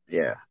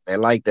 Yeah, they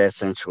like that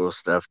sensual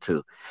stuff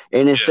too,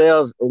 and it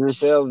sells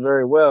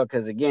very well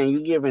because again,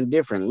 you giving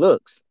different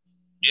looks.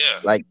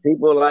 Yeah. Like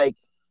people like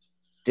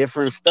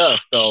different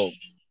stuff, so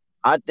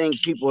I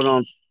think people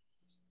don't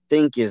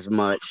think as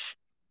much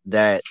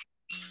that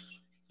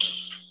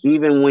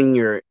even when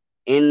you're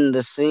in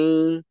the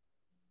scene,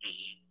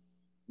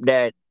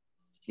 that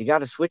you got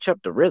to switch up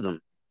the rhythm.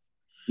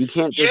 You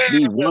can't just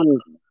be one.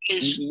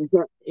 You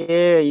can't.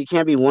 Yeah, you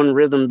can't be one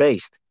rhythm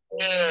based.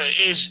 Yeah,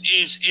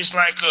 it's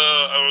like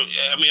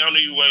I mean, I know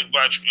you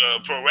watch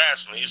pro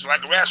wrestling. It's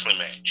like a wrestling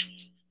match.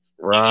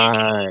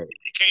 Right.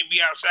 You can't be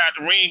outside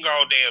the ring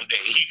all damn day.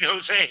 You know what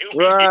I'm saying?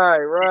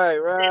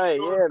 Right.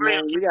 Yeah,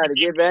 man, you got to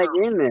get back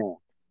in there.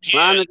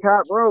 Climb the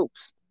top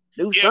ropes.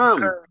 Do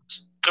something.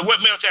 Because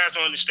what male talents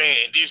don't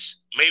understand,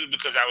 this maybe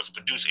because I was a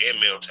producer and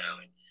male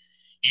talent,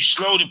 you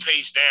slow the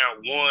pace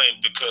down,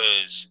 one,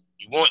 because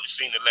you want the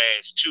scene to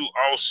last. Two,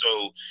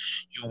 also,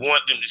 you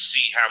want them to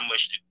see how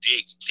much the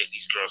dick that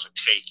these girls are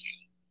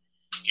taking.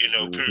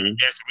 Period.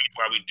 That's the reason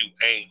why we do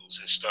angles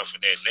and stuff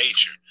of that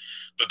nature.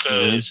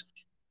 Because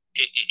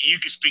you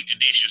can speak to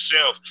this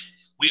yourself.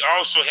 We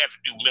also have to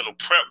do mental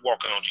prep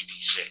walking onto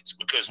these sets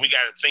because we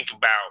got to think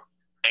about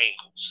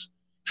angles,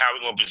 how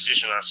we're going to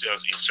position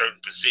ourselves in certain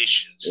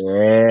positions.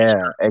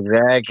 Yeah,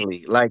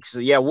 exactly. Like, so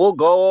yeah, we'll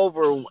go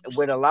over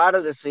with a lot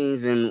of the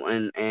scenes and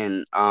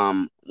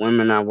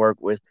women I work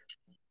with.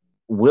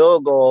 We'll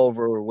go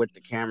over with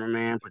the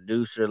cameraman,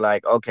 producer,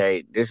 like,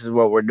 okay, this is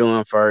what we're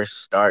doing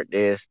first. Start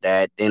this,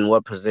 that, then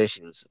what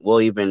positions.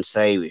 We'll even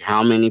say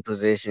how many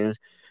positions.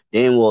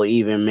 Then we'll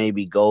even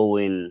maybe go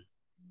into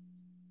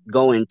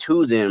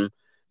them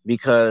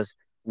because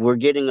we're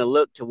getting a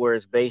look to where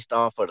it's based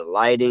off of the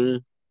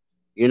lighting.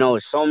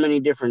 So many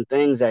different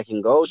things that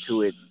can go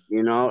to it,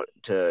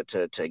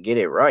 to get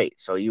it right.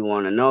 So you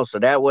want to know. So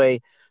that way,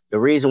 the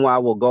reason why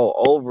we'll go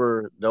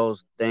over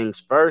those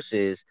things first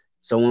is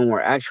so when we're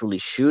actually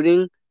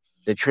shooting,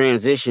 the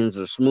transitions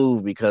are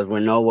smooth because we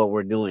know what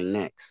we're doing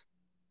next.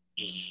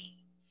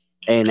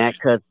 And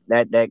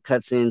that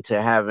cuts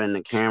into having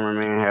the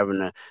cameraman having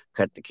to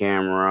cut the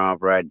camera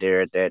off right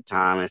there at that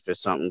time if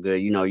it's something good.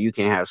 You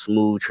can have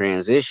smooth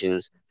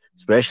transitions,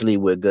 especially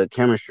with good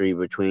chemistry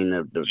between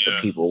the Yeah,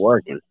 people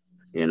working.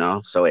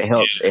 So it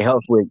helps. It yeah,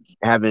 helps with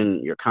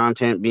having your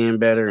content being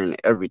better and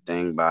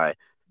everything.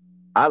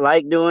 I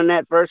like doing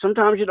that first.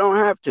 Sometimes you don't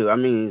have to. I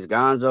mean, it's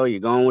Gonzo. You're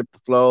going with the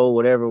flow,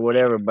 whatever,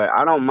 whatever. But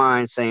I don't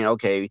mind saying,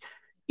 okay,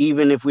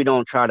 even if we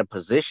don't try to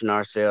position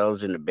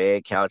ourselves in the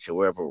bed, couch, or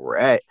wherever we're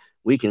at,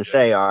 we can yeah.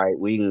 say, all right,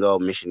 we can go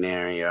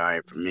missionary. All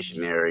right, from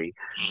missionary,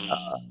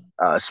 Mm-hmm.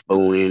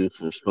 spooning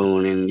from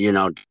spooning.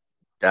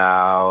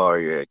 Style or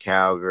you're a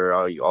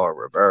cowgirl or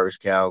reverse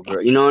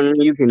cowgirl. You know what I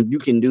mean? You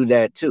can do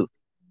that too,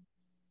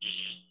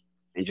 Mm-hmm.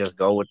 and just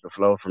go with the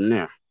flow from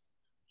there.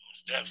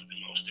 Most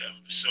definitely, most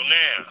definitely. So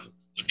now,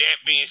 with that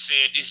being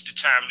said, this is the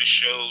time of the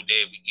show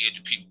that we give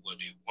the people what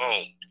they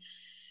want.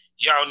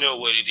 Y'all know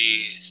what it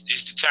is.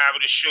 It's the time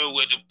of the show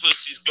where the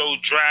pussies go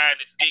dry,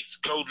 the dicks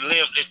go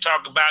limp. Let's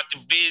talk about the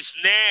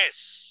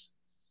business.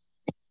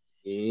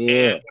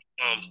 And Yeah.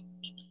 um,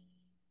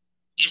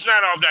 it's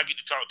not often I get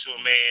to talk to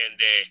a man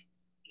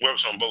that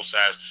works on both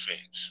sides of the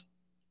fence.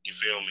 You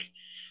feel me?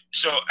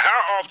 So,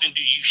 how often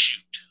do you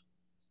shoot?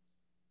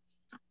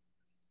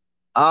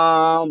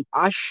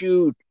 I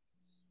shoot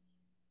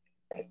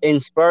in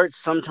spurts.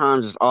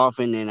 Sometimes it's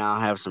often, and I'll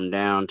have some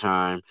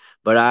downtime.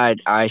 But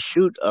I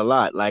shoot a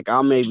lot. Like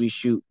I'll maybe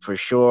shoot for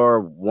sure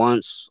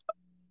once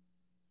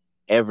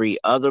every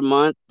other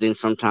month. Then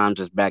sometimes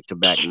it's back to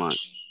back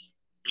months.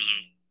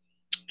 Mm-hmm.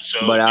 So,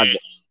 But I. and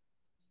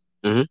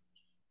Mhm.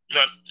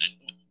 no,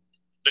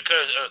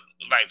 because,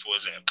 like for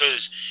example,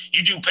 because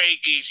you do paid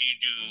gigs, you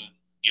do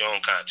your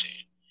own content.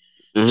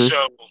 Mhm.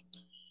 So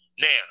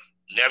now,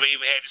 never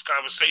even had this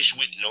conversation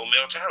with no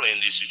male talent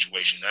in this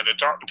situation. Now to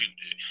talk to people,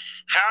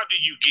 how do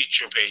you get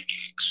your paid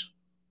gigs?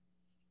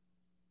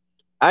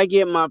 I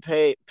get my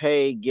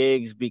paid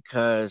gigs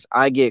because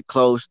I get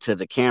close to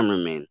the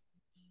cameramen.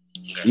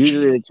 Got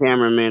Usually you. the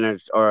cameramen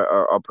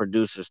are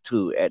producers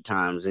too at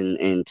times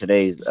in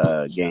today's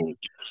game.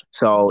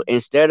 So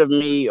instead of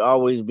me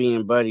always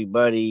being buddy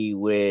buddy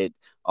with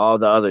all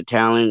the other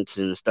talents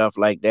and stuff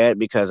like that,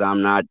 because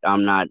I'm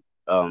not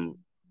um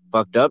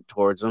fucked up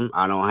towards them.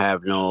 I don't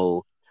have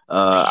no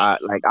I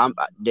like I'm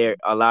there.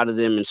 A lot of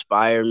them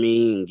inspire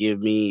me and give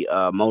me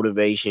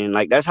motivation.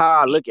 Like that's how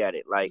I look at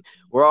it. Like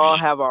we're all Mm-hmm.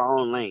 have our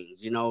own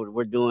lanes.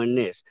 We're doing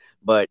this.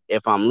 But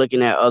if I'm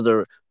looking at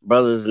other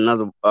brothers and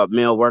other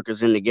male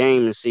workers in the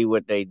game and see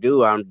what they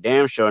do, I'm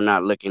damn sure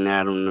not looking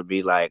at them to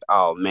be like,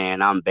 oh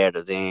man, I'm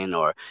better than,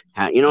 or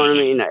you know what I Mm-hmm.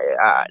 mean?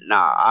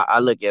 I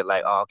look at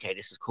like, oh, okay,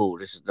 this is cool.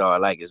 This is I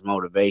like his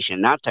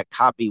motivation, not to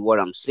copy what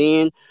I'm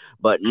seeing,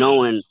 but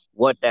knowing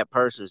what that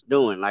person's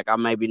doing. Like I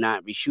maybe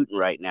not be shooting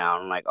right now.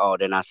 I'm like, oh,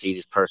 then I see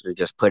this person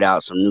just put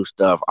out some new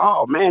stuff.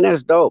 Oh man,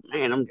 that's dope,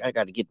 man. I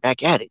got to get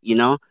back at it.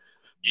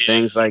 Yeah.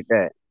 Things like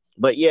that.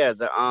 But yeah,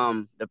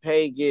 the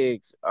paid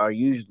gigs are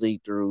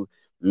usually through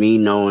me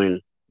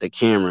knowing the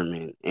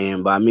cameraman,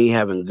 and by me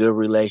having good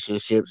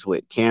relationships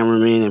with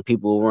cameramen and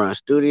people who run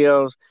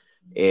studios,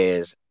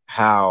 is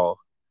how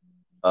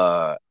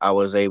I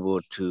was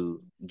able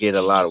to get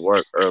a lot of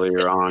work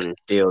earlier on and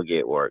still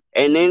get work.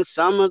 And then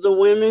some of the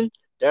women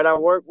that I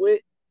work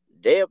with,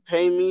 they'll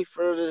pay me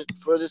for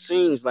the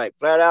scenes like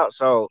flat out.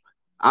 So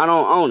I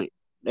don't own it.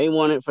 They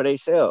want it for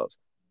themselves,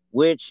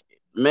 which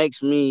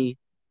makes me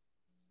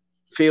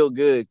feel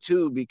good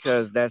too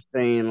because that's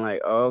saying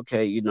like, oh,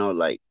 okay,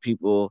 like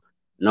people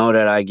know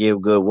that I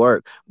give good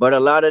work. But a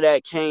lot of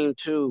that came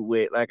too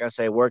with, like I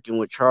say, working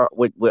with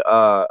with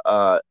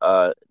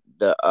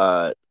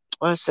the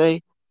what I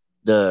say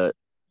the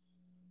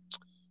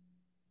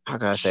how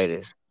can I say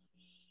this,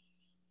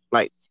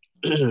 like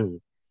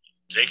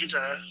Take your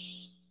time.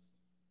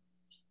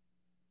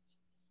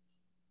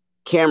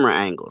 camera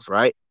angles,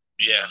 right?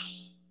 Yeah.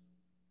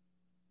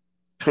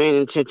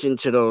 Paying attention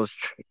to those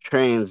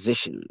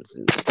transitions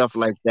and stuff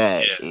like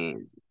that, Yeah.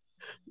 and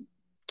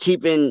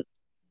keeping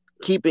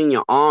keeping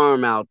your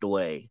arm out the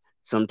way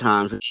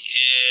sometimes.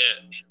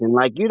 Yeah. And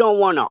like you don't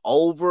want to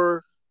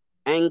over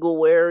angle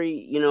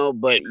wary,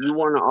 but Yeah. you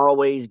want to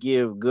always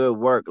give good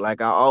work.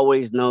 Like I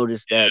always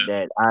noticed Yeah.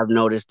 that I've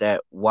noticed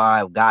that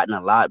why I've gotten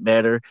a lot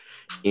better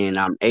and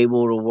I'm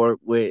able to work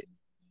with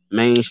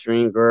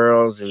mainstream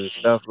girls and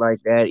stuff Mm-hmm. like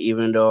that,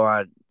 even though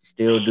I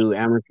still Mm-hmm. do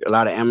a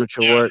lot of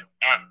amateur Now, work.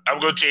 I'm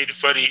gonna tell you the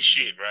funniest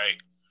shit, right?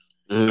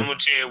 I'm Hmm. gonna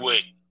tell you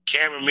what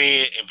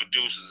cameramen and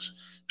producers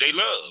they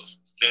love.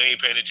 They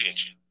ain't paying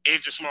attention.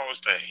 It's the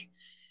smallest thing.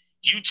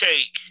 You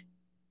take,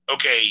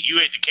 okay, you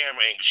at the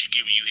camera angle, she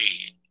giving you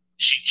head.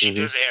 She Hmm.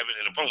 doesn't have it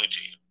in a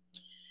ponytail.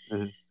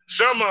 Hmm.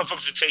 Some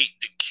motherfuckers will take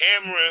the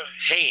camera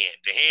hand,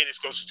 the hand that's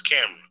close to the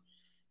camera,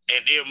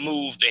 and they'll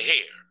move the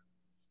hair.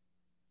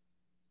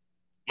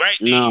 Right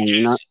then, No, you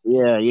you're not. just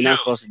Yeah, you're no. not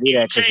supposed to do You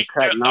that because you're take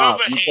the cutting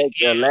off. other You hand. take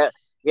the Yeah, left.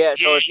 Yeah,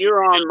 so yeah. if You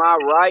you're the on my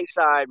right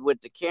side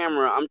with the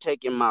camera, I'm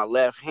taking my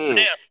left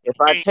hand. left. If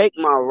I And take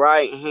my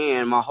right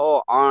hand, my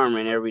whole arm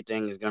and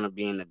everything is gonna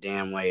be in the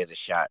damn way of the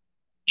shot.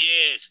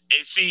 yes,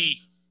 and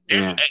see,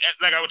 Yeah.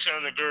 Like I was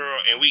telling the girl,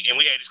 and we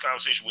had this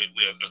conversation with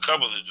a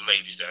couple of the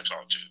ladies that I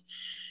talked to.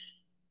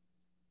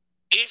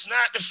 It's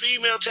not the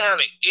female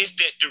talent. It's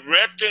that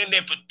director and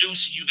that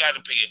producer you got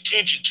to pay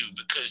attention to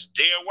because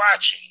they're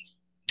watching.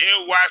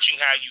 They're watching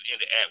how you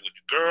interact with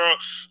the girl.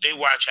 They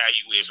watch how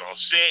you is on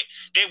set.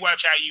 They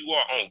watch how you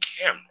are on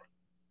camera.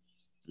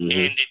 Mm-hmm.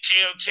 And the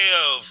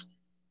telltales,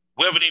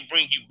 whether they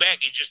bring you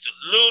back, is just a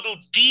little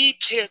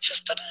detail,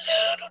 just the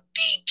little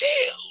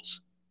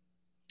details.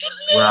 The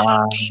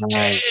little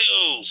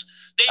details.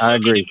 They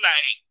look at it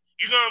like,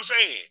 you know what I'm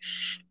saying?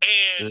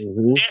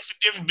 And that's the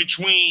difference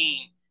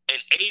between an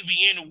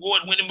AVN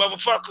award-winning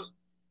motherfucker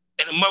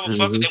and a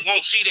motherfucker that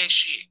won't see that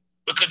shit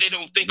because they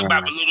don't think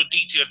about the little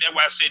detail. That's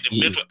why I said the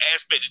mental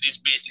aspect of this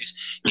business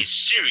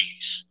is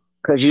serious.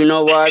 Because you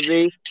know why,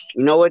 Z?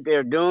 You know what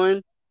they're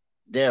doing?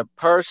 They're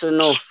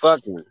personal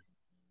fucking.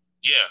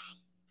 Yeah.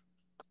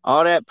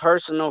 All that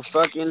personal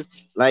fucking,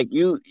 like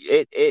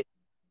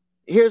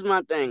here's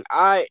my thing.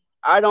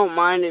 I don't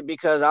mind it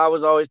because I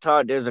was always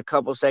taught there's a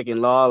couple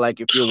second law.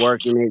 Like if you're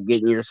working it,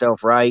 getting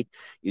yourself right,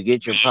 you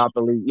get your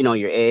properly,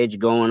 your edge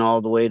going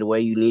all the way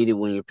you need it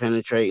when you're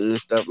penetrating and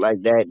stuff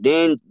like that.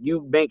 Then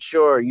you make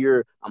sure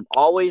I'm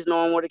always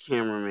knowing where the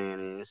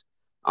cameraman is.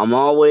 I'm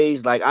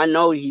always like, I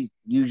know he's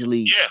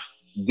usually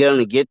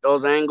gonna get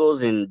those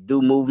angles and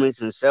do movements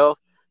himself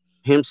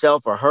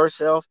or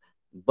herself,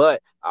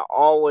 but I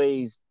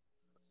always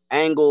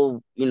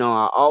angle,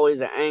 I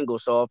always an angle.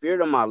 So if you're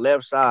to my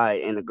left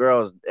side and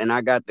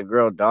I got the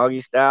girl doggy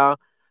style,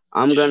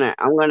 I'm gonna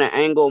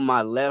angle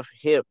my left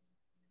hip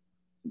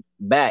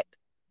back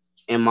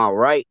and my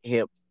right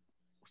hip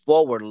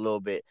forward a little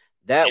bit.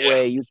 That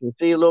way you can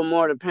see a little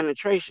more of the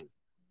penetration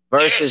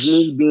versus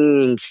me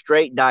being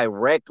straight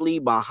directly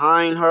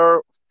behind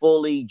her,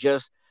 fully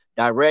just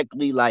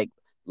directly like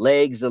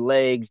legs to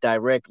legs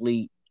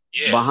directly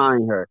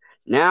behind her.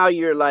 Now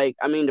you're like,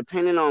 I mean,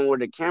 depending on where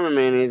the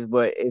cameraman is,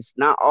 but it's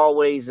not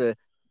always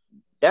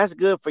that's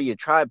good for your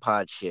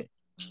tripod shit.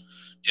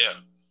 Yeah.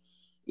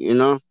 In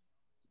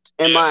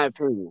my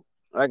opinion.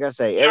 Like I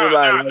say,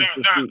 everybody likes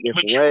to shoot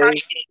different ways.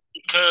 Right,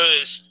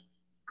 because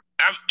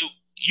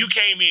you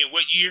came in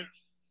what year?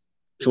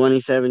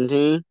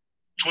 2017.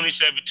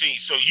 2017.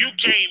 So you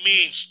came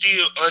in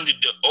still under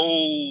the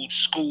old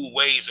school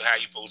ways of how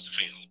you're supposed to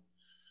film.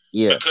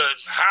 Yeah.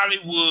 Because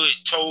Hollywood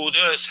told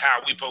us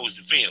how we supposed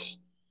to film.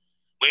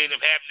 What ended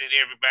up happening to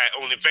everybody,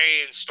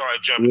 OnlyFans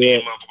started jumping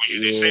in, motherfuckers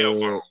using their cell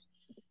phone.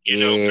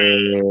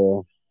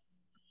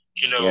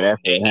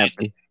 That's what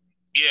happened.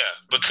 Yeah,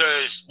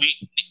 because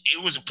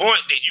it was a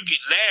point that you get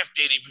laughed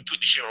at if you put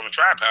the shit on a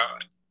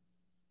tripod.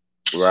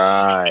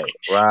 Right,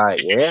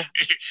 yeah.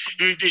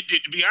 To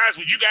be honest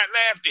with you, got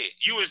laughed at.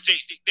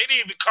 They didn't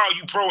even call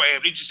you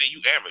pro-am. They just said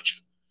you amateur.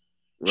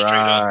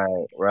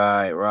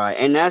 Right.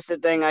 And that's the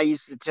thing I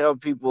used to tell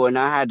people, and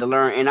I had to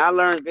learn. And I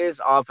learned this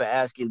off of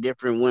asking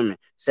different women,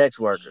 sex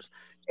workers.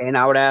 And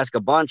I would ask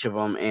a bunch of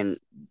them. And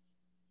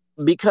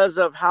because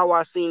of how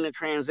I seen the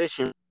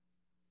transition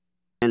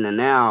and the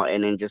now,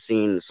 and then just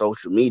seeing the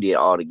social media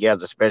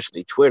altogether,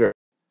 especially Twitter.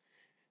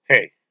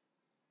 Hey,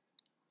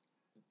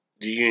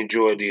 do you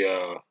enjoy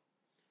the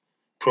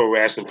pro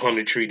wrestling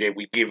punditry that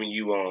we're giving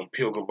you on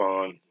Pilgrim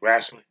Bond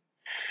Wrestling?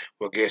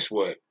 Well, guess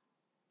what?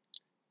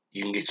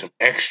 You can get some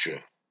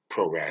extra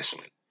pro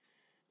wrestling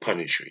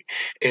punditry,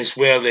 as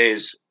well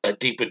as a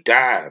deeper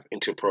dive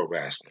into pro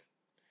wrestling.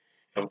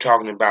 I'm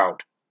talking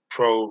about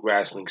Pro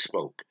Wrestling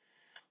Smoke,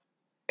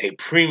 a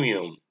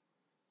premium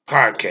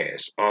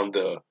podcast on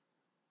the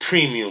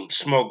premium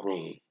smoke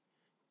room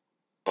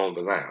on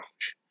the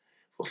lounge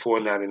for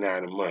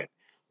 $4.99 a month.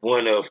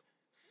 One of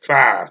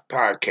 5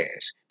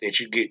 podcasts that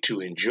you get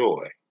to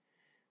enjoy,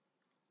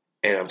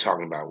 and I'm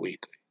talking about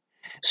weekly.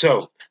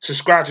 So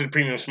subscribe to the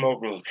premium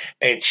smoke room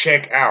and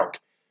check out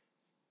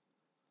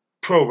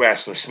Pro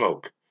Wrestling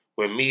Smoke,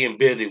 where me and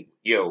Billy,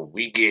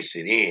 we gets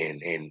it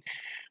in and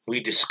we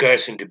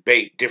discuss and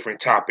debate different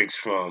topics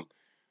from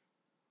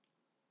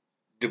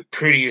the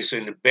prettiest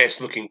and the best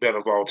looking belt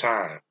of all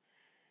time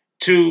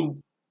to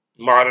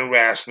modern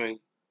wrestling,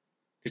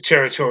 the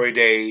territory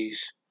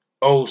days,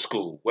 old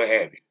school, what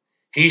have you.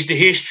 He's the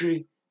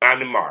history, I'm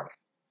the modern.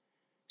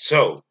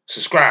 So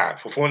subscribe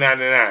for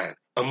 $4.99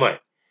 a month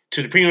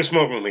to the Premium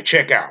Smoke Room and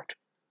check out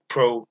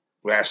Pro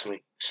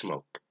Wrestling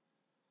Smoke.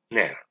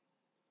 Now,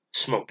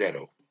 smoke that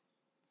over.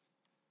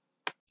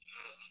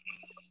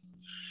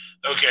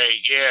 Okay,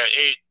 yeah,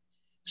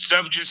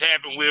 something just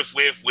happened with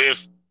my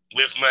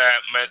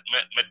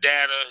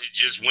data. It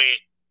just went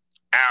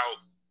out,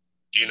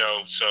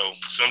 so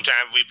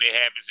sometimes if it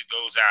happens, it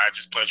goes out. I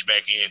just punch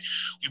back in.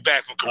 We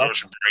back from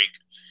commercial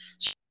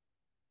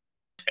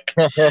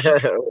break.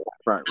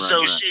 Right.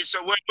 Shit.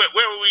 So where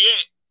were we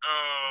at?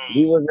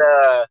 We was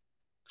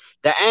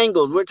the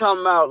angles. We're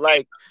talking about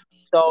like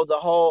so the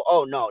whole.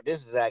 Oh no, this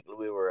is exactly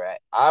where we were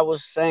at. I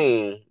was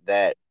saying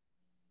that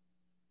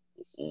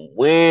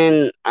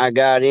when I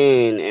got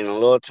in and a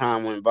little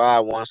time went by,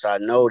 once I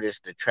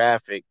noticed the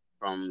traffic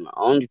from the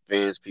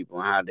OnlyFans people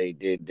and how they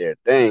did their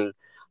thing,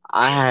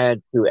 I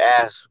had to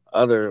ask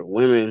other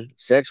women,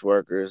 sex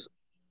workers,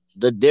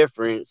 the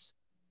difference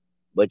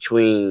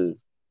between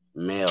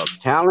male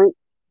talent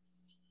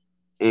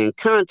and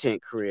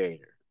content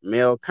creator,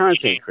 male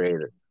content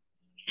creator.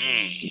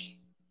 Mm.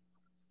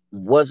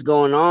 What's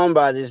going on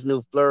by this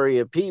new flurry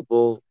of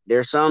people?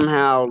 They're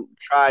somehow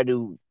try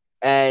to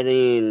add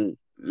in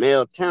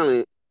male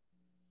talent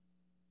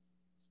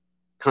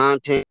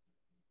content,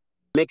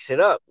 mix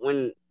it up.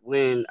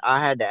 When I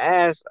had to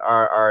ask,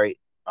 are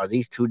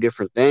these two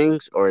different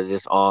things, or is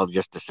this all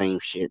just the same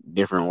shit,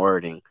 different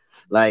wording?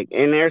 Like,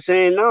 and they're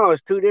saying no,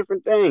 it's two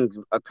different things.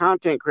 A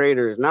content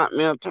creator is not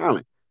male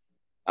talent.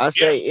 I Yeah.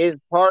 say it's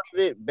part of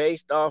it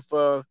based off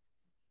of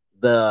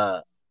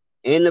the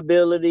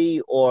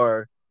inability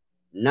or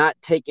not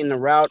taking the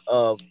route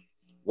of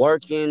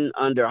working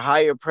under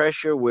higher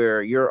pressure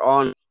where you're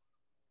on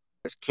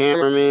as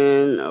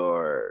cameraman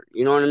or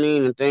you know what I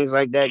mean, and things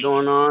like that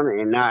going on,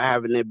 and not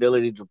having the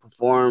ability to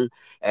perform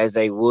as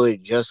they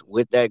would just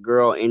with that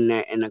girl in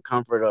the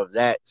comfort of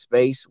that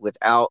space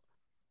without,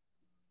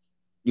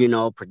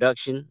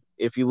 production,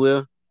 if you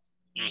will.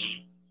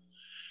 Mm-hmm.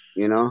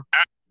 You know?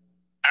 I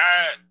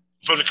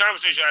from the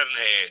conversation I done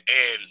had,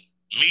 and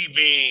me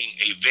being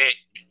a vet,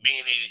 being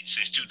in it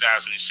since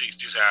 2006,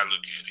 this is how I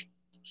look at it.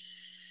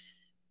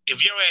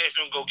 If your ass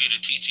don't go get a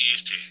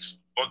TTS test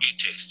or get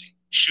tested,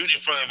 shoot in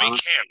front of a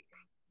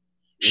camera,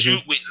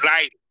 shoot with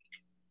lighting,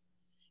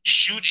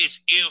 shoot as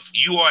if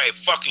you are a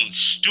fucking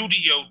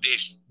studio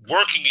that's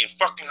working in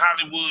fucking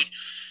Hollywood.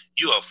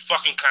 You're a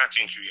fucking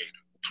content creator.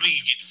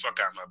 Please get the fuck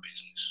out of my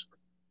business.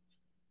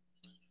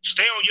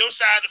 Stay on your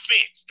side of the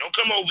fence. Don't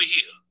come over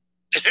here.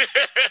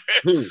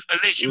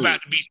 Unless you're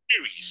about to be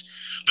serious.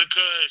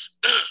 Because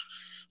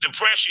the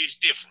pressure is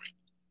different.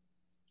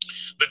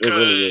 Because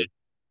really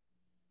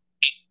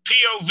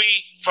POV,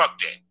 fuck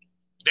that.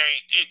 They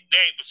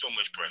ain't but so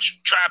much pressure.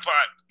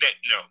 Tripod,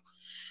 no.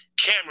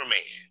 Cameraman.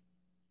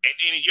 And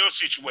then in your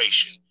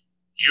situation,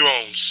 you're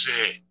on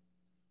set.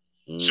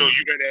 So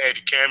you gotta add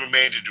the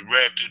cameraman, the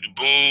director, the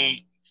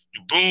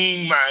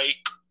boom mic.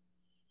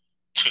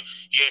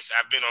 Yes,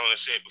 I've been on a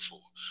set before.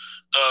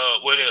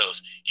 What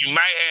else? You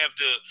might have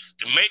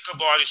the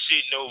makeup artist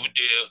sitting over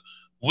there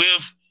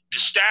with the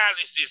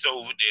stylist is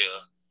over there,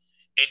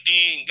 and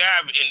then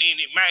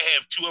it might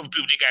have two other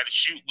people they got to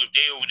shoot with.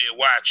 They over there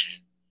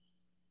watching,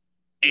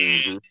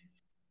 and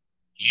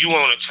you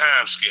on a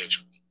time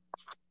schedule.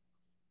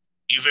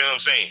 You feel what I'm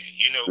saying?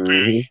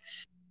 Period.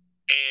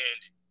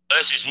 And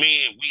us as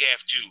men, we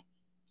have to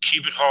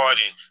keep it hard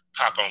and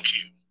pop on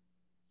cue.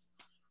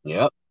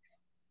 Yep.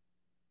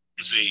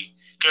 You see,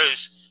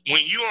 because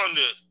when you on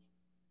the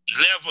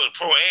level of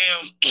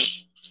pro-am,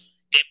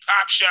 that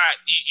pop shot,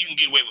 you can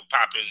get away with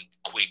popping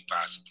quick,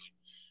 possibly.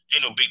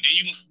 Ain't no big deal.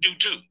 You can do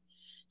too.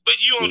 But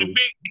you on the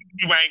big,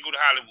 you ain't go to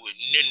Hollywood.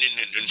 No.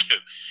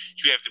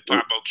 You have to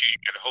pop on cue. You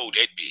got to hold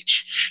that bitch.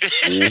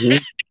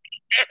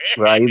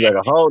 Right, you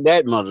better hold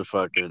that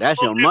motherfucker.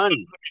 That's your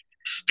money.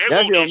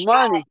 That's your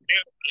money.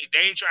 They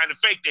ain't trying to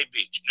fake that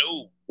bitch.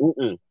 No.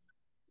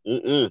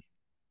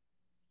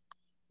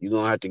 You're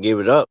going to have to give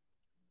it up.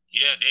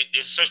 Yeah,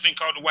 there's such thing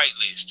called the white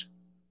list.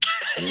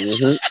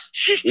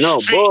 No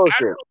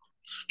bullshit.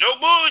 No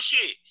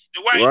bullshit.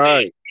 The white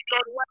list. You go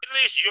to the white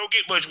list, you don't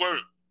get much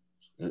work.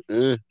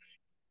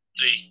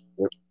 See,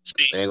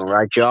 they're gonna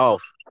write you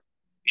off.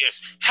 Yes.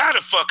 How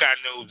the fuck I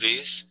know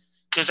this?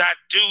 Cause I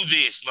do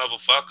this,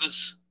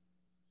 motherfuckers.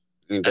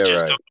 I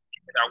just don't.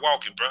 I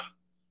walk it, bro.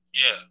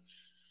 Yeah.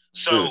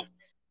 So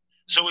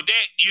with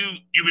that,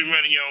 you've been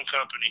running your own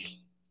company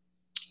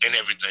and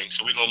everything.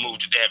 So we're gonna move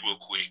to that real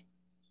quick.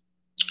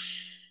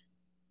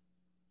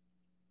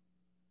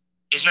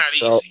 It's not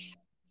easy.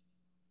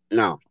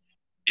 No.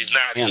 It's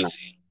not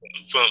easy.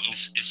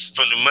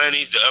 From the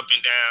money, the up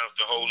and downs,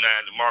 the whole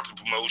nine, the market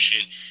promotion,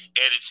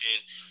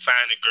 editing,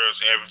 finding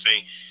girls,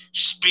 everything.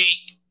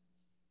 Speak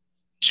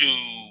to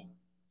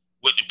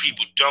what the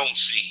people don't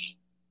see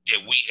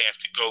that we have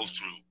to go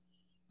through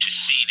to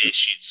see that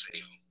shit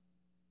sell.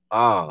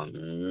 Oh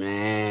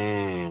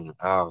man.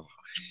 Oh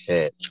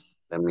shit.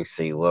 Let me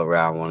see what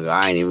route I want to go.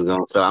 I ain't even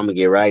going, so I'm gonna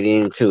get right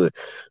into it.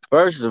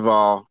 First of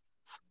all,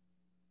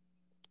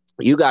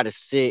 you got to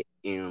sit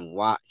and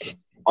watch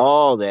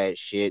all that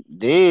shit,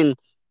 then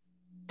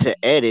to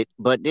edit.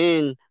 But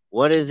then,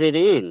 what is it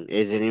in?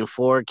 Is it in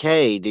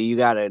 4K? Do you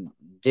got to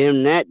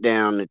dim that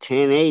down to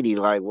 1080?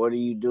 Like, what are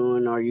you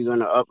doing? Are you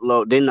gonna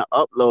upload? Then the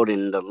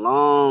uploading, the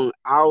long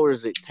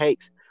hours it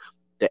takes,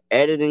 the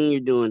editing you're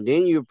doing,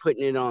 then you're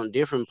putting it on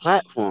different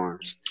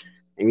platforms.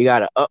 And you got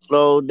to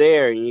upload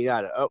there, and you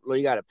got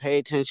to pay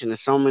attention to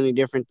so many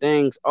different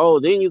things. Oh,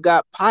 then you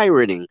got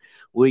pirating,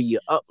 where you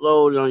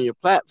upload on your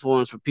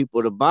platforms for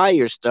people to buy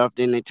your stuff.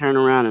 Then they turn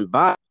around and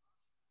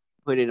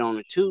put it on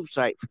a tube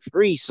site for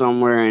free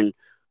somewhere in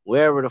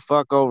wherever the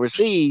fuck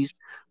overseas,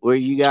 where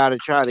you got to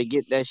try to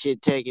get that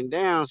shit taken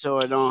down so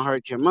it don't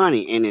hurt your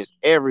money. And it's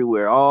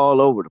everywhere, all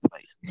over the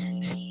place.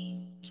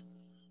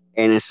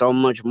 And there's so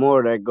much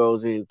more that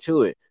goes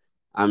into it.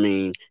 I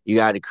mean, you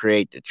got to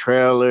create the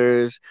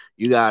trailers.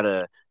 You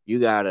gotta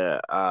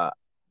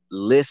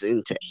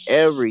listen to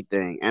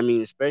everything. I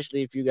mean,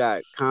 especially if you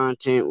got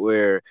content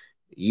where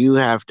You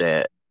have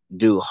to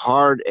do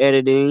hard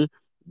editing.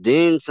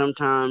 Then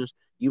sometimes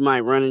you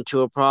might run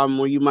into a problem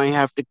where you might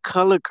have to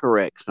color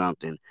correct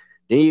something.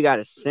 Then you got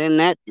to send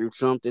that through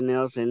something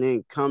else and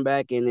then come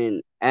back and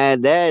then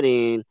add that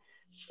in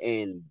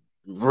and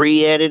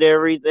re-edit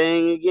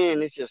everything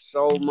again. It's just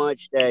so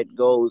much that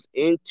goes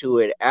into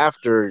it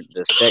after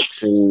the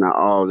sex and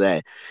all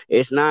that.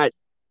 It's not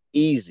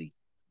easy.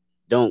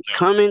 Don't No.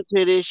 come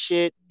into this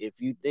shit if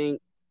you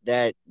think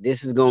that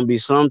this is gonna be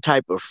some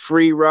type of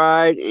free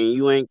ride and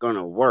you ain't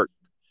gonna work.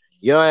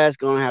 Your ass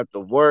gonna have to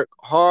work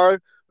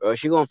hard, or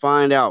she gonna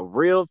find out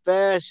real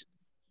fast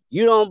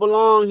you don't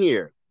belong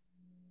here.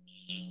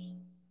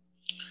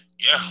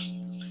 Yeah.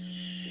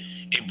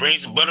 It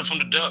brings the butter from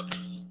the duck.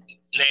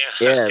 Now,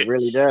 Yeah, it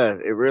really does.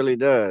 It really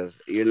does.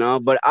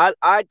 But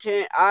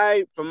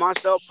for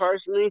myself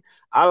personally,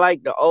 I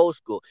like the old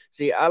school.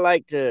 See, I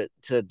like to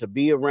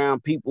be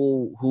around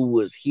people who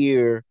was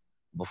here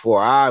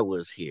before I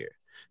was here.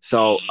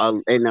 So,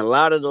 and a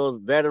lot of those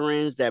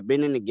veterans that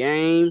been in the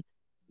game,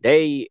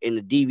 they in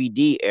the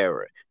DVD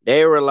era,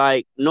 they were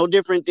like no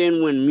different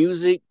than when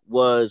music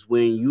was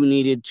when you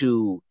needed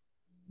to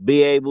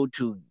be able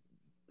to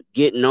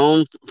get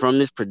known from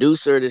this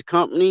producer, this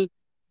company,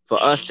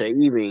 for us to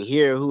even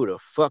hear who the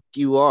fuck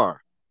you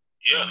are.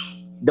 yeah,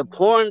 The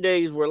porn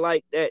days were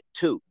like that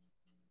too.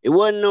 It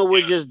wasn't no we're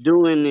yeah. just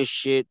doing this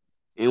shit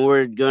and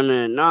we're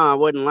gonna it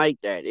wasn't like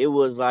that. It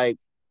was like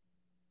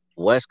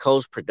West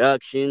Coast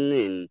Production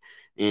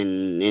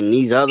and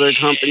these other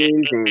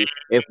companies and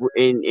if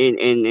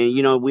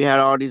and we had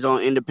all these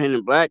on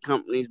independent black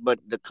companies, but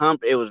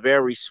it was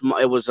very small.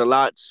 It was a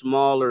lot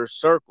smaller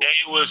circle.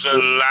 It was a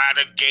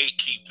lot of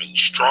gatekeeping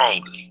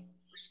strongly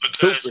Super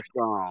because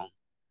strong.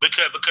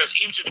 because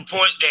even to the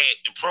point that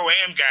the pro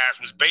am guys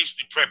was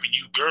basically prepping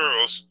you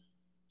girls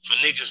for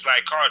niggas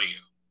like cardio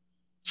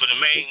for the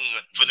main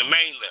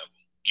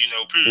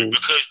level, period. Mm-hmm.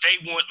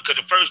 Because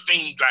the first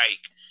thing like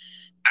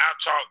I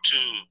talked to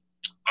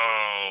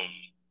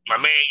my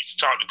man used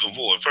to talk to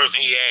Gavor. First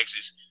thing he asks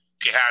is,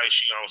 okay, how is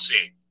she on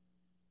set?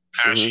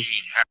 How is she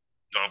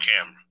on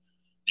camera?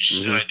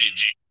 She's like, did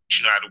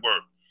she know how to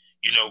work?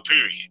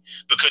 Period.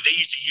 Because they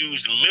used to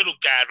use the middle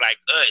guy like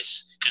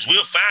us, because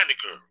we'll find the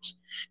girls.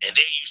 And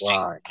they used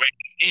to grade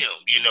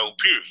them,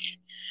 period.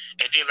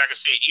 And then, like I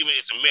said, even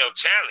as a male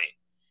talent,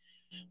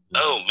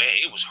 oh man,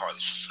 it was hard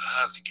as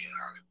fuck to get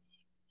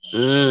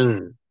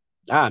Hollywood.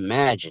 I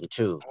imagine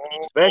too. Oh,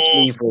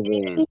 Especially for then.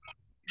 you know,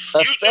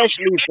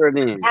 Especially for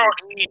then.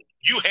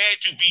 you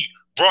had to be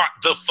brought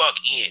the fuck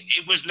in.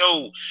 It was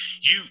no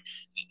you.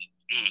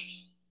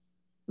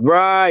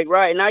 Right.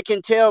 And I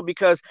can tell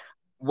because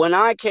when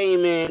I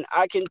came in,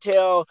 I can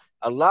tell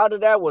a lot of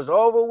that was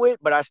over with,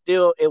 but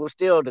it was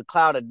still the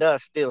cloud of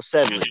dust still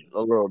settling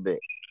a little bit,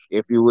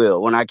 if you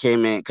will, when I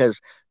came in. Because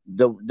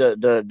the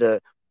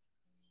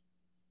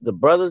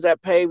brothers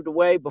that paved the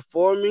way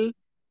before me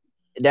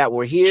that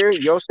were here,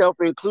 yourself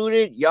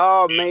included,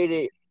 y'all made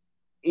it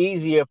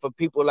easier for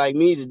people like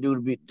me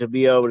to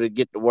be able to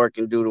get to work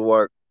and do the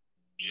work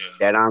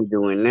that I'm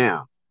doing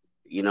now.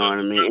 You know what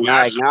I mean? And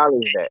I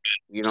acknowledge that.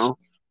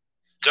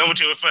 Coming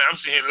to a friend, I'm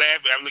sitting here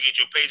laughing. I'm looking at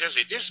your page. I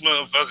said, "This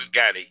motherfucker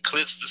got a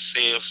clips for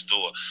sale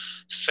store."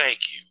 Thank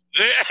you.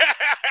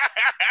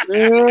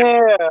 Yeah,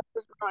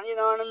 you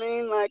know what I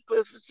mean. Like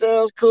clips for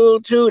sale's cool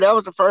too. That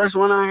was the first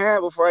one I had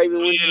before I even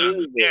went to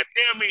any. Yeah,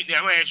 tell me. Now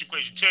I'm gonna ask you a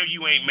question. Tell me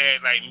you ain't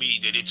mad like me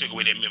that they took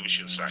away that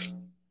membership site.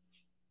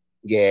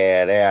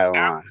 Yeah, they had one.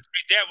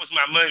 That was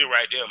my money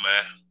right there,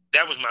 man.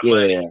 That was my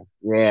Yeah, money.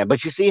 yeah.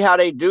 But you see how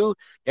they do?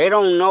 They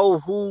don't know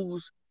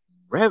whose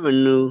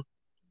revenue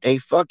they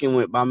fucking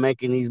with by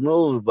making these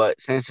moves. But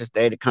since it's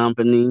they the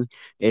company,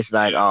 it's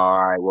like, all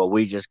right, well,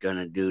 we just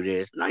gonna do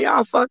this. No,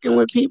 y'all fucking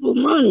with people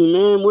money,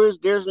 man.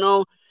 There's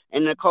no,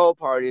 and the cold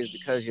part is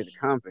because you're the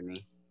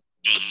company,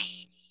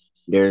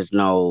 there's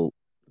no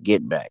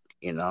get back.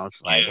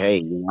 It's like,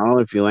 hey,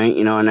 if you ain't,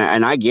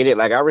 and I get it.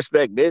 Like, I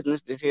respect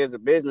business. This here's a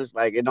business.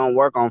 Like, it don't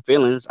work on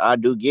feelings. I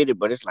do get it,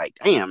 but it's like,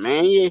 damn,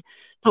 man, yeah,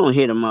 don't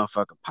hit a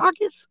motherfucker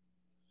pockets.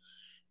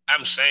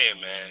 I'm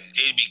saying, man,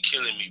 it'd be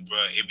killing me,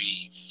 bro. It'd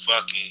be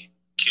fucking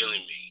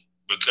killing me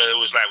because it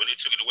was like when they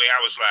took it away,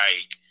 I was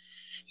like,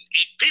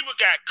 people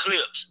got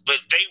clips, but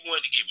they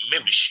wanted to get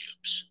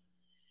memberships,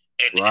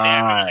 and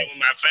that was with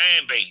my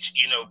fan base,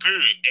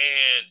 period.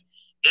 And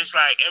it's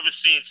like ever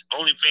since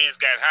OnlyFans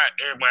got hot,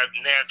 everybody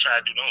now try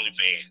to do the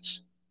OnlyFans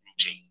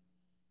routine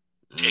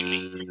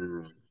technique,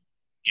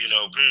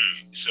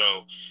 period.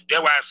 So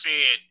that's why I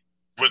said,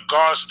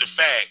 regardless of the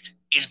fact,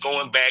 it's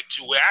going back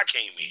to where I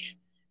came in.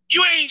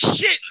 You ain't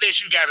shit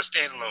unless you got a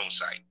standalone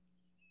site.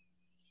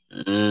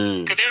 Because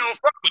they don't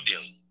fuck with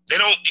them. They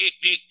don't,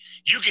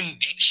 you can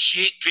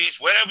shit, piss,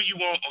 whatever you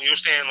want on your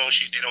standalone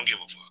shit, they don't give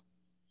a fuck.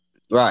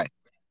 Right.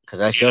 Because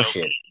that's your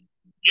shit.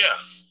 Yeah.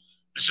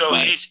 So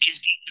it's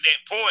getting to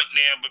that point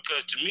now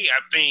because to me, I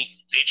think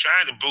they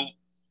trying to boot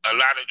a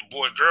lot of the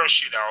boy girl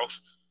shit off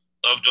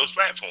of those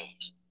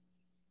platforms.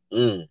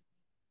 Because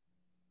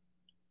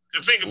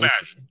think about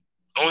it.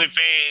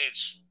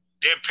 OnlyFans,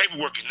 their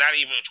paperwork is not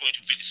even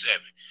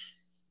 2257.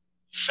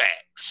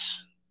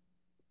 Facts.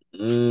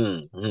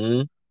 Mm-hmm.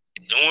 And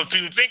when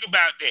people think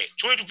about that,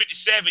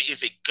 2257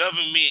 is a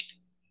government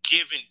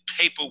given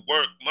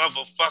paperwork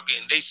motherfucker,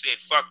 and they said,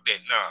 fuck that,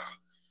 nah.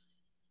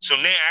 So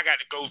now I got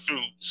to go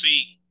through,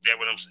 see, that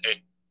what I'm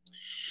saying.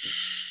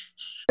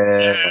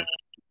 Yeah.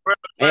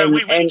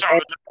 We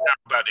talking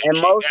about that and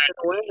shit.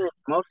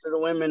 most of the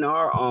women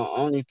are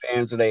on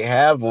OnlyFans, so they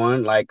have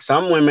one. Like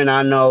some women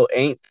I know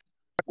ain't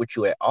with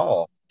you at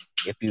all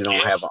if you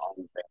don't have an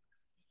OnlyFans.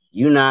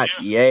 You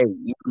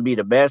can be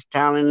the best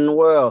talent in the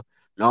world.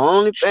 No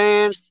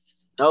OnlyFans,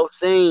 no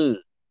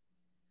scene.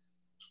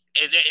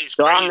 And that is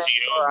So I crazy, make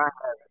yo. sure I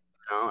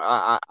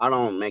have it. I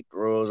don't make the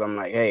rules. I'm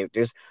like, hey, if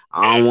this,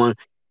 I don't want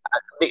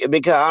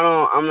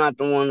because I'm not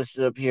the one to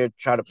sit up here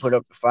try to put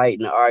up the fight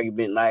and the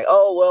argument. Like,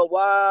 oh well,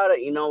 why?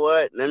 You know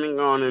what? Let me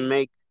go on and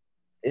make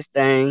this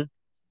thing.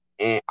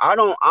 And I'm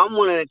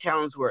one of the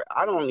talents where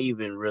I don't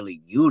even really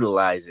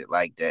utilize it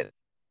like that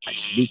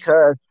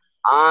because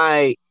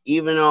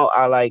even though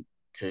I like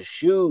to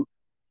shoot,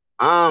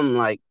 I'm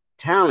like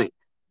talent.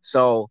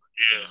 So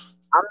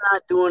I'm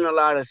not doing a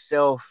lot of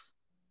self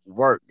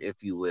work,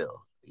 if you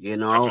will.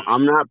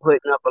 I'm not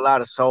putting up a lot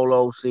of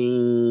solo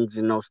scenes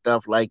and no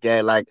stuff like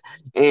that. Like,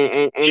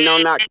 and no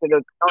knock to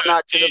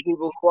the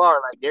people who are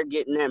like they're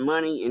getting that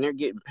money and they're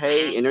getting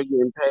paid and they're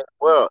getting paid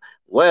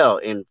well,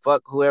 and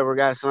fuck whoever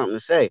got something to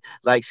say.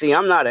 Like, see,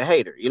 I'm not a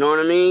hater. You know what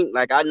I mean?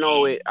 Like, I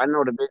know it. I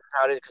know the business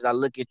how it is because I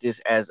look at this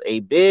as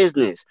a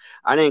business.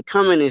 I didn't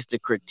come in this to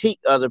critique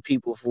other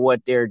people for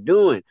what they're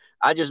doing.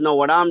 I just know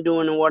what I'm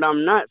doing and what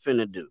I'm not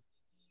finna do.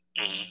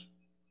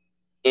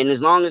 And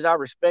as long as I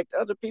respect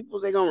other people,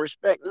 they're gonna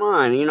respect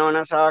mine, and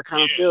that's how I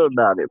kind of feel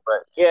about it.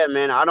 But yeah,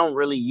 man, I don't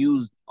really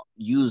use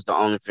the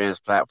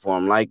OnlyFans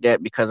platform like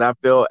that because I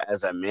feel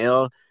as a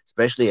male,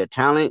 especially a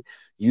talent,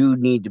 you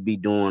need to be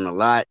doing a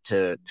lot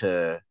to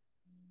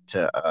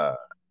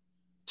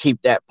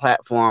keep that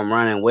platform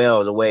running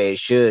well the way it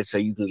should, so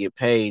you can get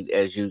paid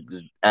as you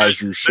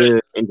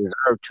should and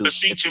deserve to. But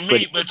see, to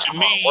me,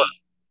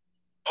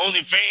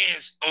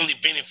 OnlyFans only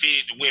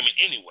benefited the women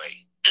anyway.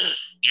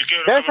 You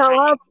get what I'm coming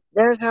from?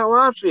 That's how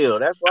I feel.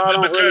 That's why I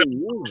don't really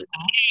use it.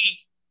 Me,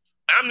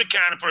 I'm the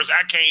kind of person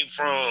I came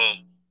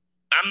from.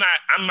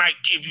 I might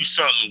give you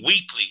something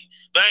weekly,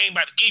 but I ain't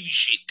about to give you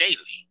shit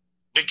daily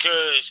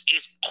because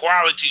it's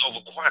quality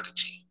over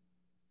quantity.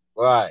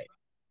 Right.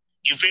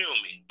 You feel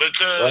me?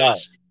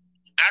 Because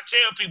I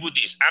tell people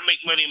this: I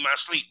make money in my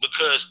sleep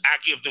because I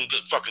give them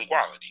good fucking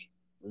quality.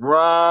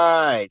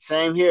 Right.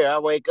 Same here. I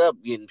wake up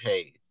getting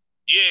paid.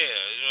 Yeah,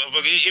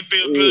 it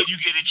feels good. You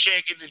get a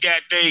check and the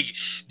goddamn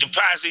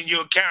deposit in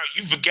your account.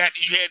 You forgot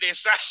that you had that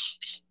site.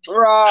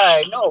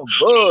 Right. No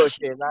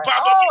bullshit. Like,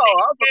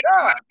 I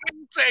forgot.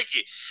 Take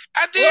it.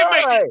 I did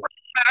make it.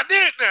 I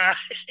did now.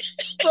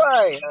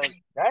 Right.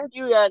 Thank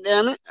you,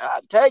 goddammit.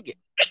 I'll take it.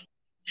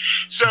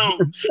 So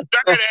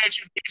I gotta ask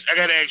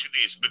you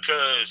this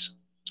because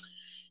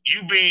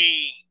you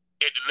being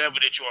at the level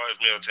that you are as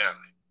male talent,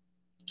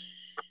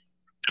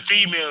 the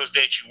females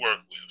that you work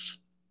with,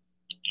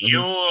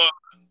 your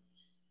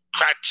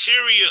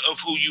criteria of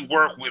who you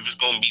work with is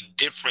going to be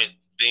different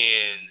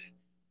than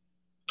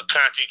a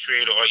content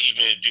creator or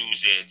even a dude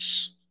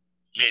that's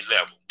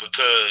mid-level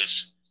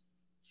because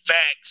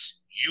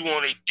facts, you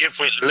on a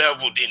different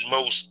level than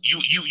most.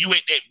 You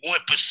ain't that 1%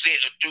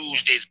 of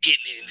dudes that's getting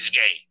it in this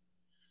game.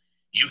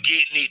 You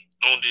getting it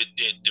on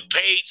the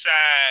paid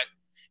side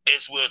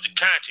as well as the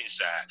content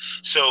side.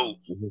 So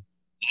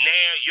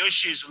now your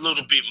shit's a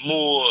little bit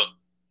more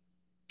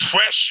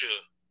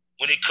pressure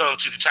when it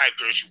comes to the type of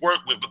girls you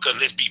work with, because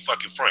let's be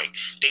fucking frank,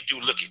 they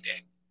do look at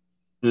that.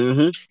 They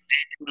do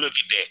look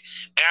at that.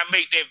 And I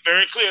make that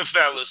very clear,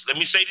 fellas. Let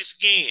me say this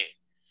again.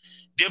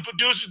 The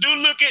producers do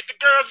look at the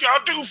girls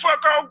y'all do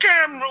fuck on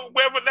camera,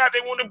 whether or not they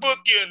want to book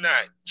you or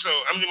not. So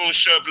I'm just gonna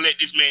shut up and let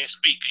this man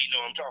speak. You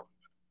know what I'm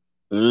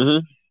talking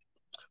about.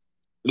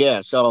 Yeah,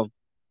 so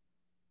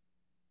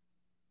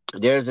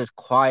there's this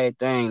quiet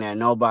thing that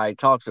nobody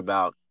talks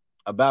about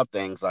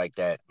things like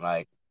that.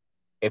 Like,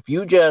 if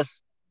you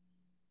just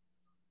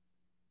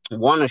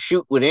want to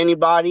shoot with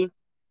anybody,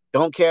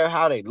 don't care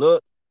how they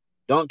look,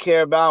 don't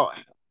care about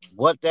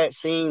what that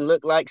scene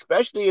look like,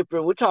 especially if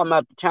we're talking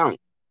about the talent.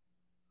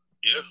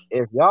 Yeah.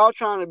 If y'all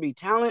trying to be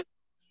talent,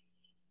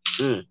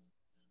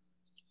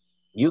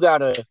 you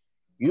gotta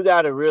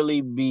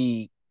really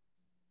be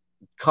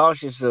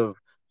cautious of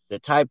the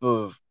type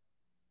of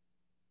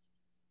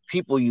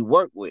people you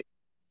work with,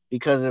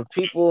 because if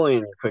people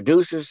and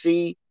producers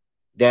see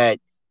that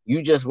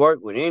you just work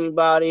with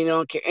anybody, you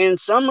don't care. And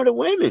some of the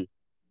women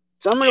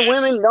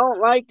don't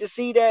like to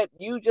see that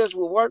you just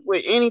will work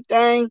with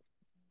anything.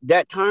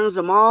 That turns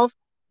them off.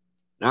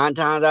 9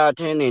 times out of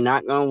 10, they're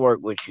not gonna work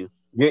with you.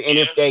 And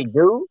if they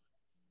do,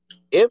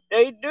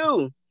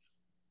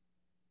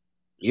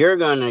 you're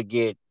gonna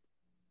get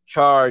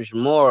charged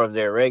more of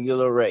their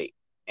regular rate,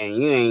 and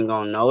you ain't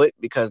gonna know it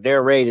because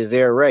their rate is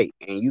their rate,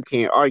 and you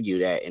can't argue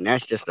that. And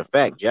that's just a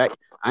fact, Jack.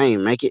 I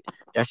ain't make it.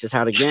 That's just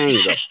how the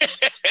game goes.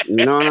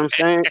 You know what I'm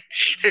saying?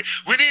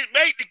 We didn't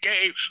make the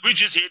game. We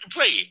just here to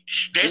play it.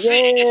 That's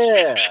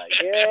it.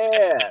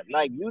 Yeah.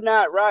 Like, you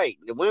not right.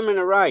 The women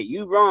are right.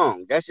 You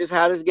wrong. That's just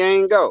how this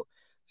game go.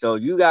 So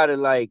you gotta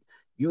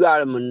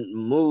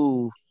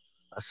move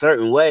a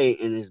certain way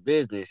in this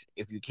business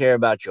if you care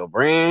about your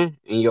brand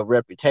and your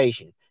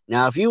reputation.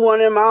 Now, if you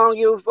want them, I don't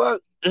give a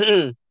fuck.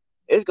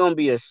 It's gonna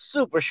be a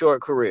super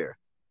short career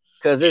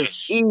because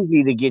it's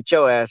easy to get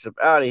your ass up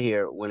out of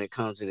here when it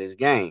comes to this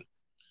game.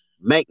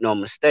 Make no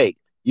mistake,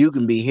 you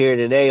can be here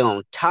today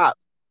on top,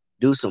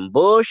 do some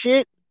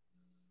bullshit,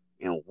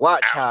 and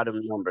watch how them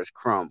numbers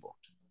crumble.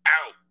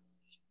 Out.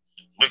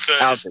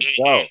 Because and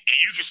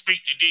you can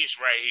speak to this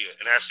right here,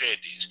 and I said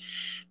this.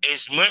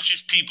 As much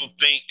as people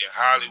think that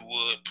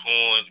Hollywood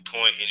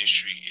porn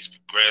industry is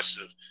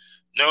progressive,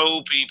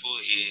 no, people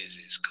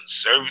is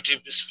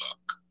conservative as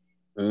fuck.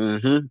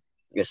 Mm-hmm.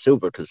 It's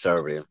super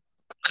conservative.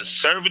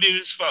 Conservative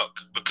as fuck.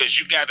 Because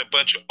you got a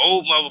bunch of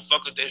old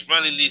motherfuckers that's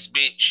running this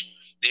bitch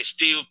that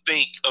still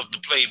think of the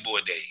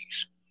Playboy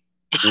days.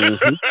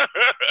 Mm-hmm.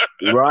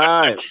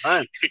 right.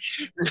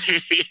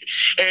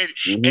 and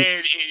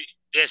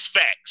that's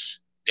facts.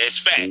 That's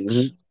facts.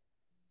 Mm-hmm.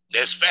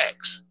 That's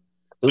facts.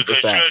 Super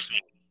because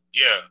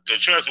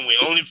trust me, when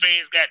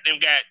OnlyFans got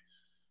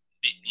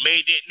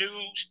made that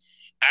news,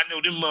 I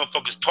know them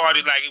motherfuckers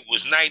partied like it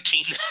was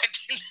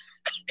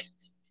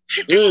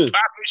 1999. They were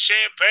popping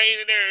champagne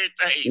and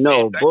everything.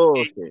 No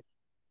bullshit.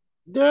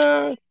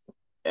 Duh.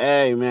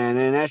 Hey man,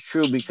 and that's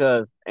true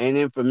because, and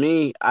then for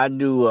me, I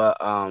do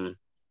I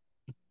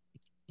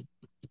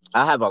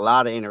have a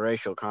lot of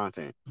interracial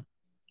content.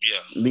 Yeah.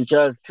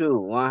 Because too,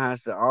 one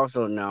has to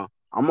also know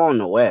I'm on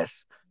the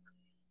West.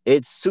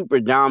 It's super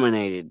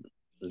dominated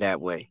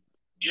that way.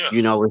 Yeah.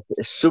 You know,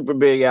 it's super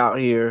big out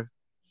here.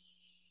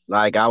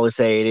 Like I would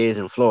say it is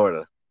in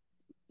Florida,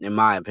 in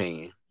my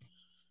opinion.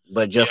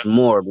 But just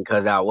more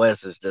because out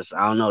West is just,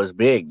 I don't know, it's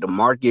big. The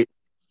market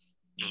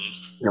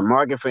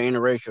for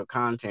interracial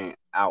content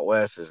out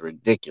West is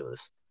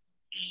ridiculous.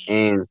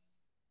 And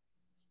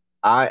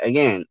I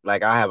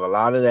have a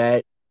lot of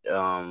that,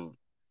 a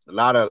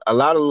lot of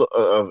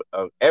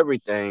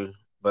everything,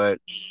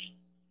 but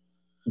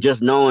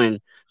just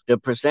knowing the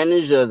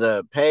percentage of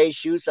the paid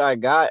shoots I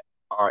got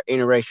are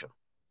interracial.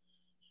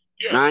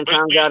 Yeah, 9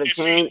 times out of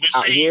 10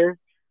 out here.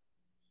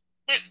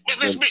 But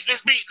let's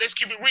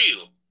keep it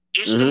real.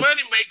 It's the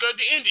money maker of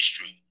the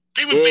industry.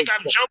 People think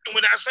I'm joking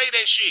when I say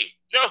that shit.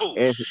 No.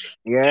 If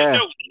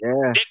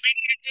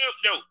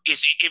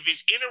it's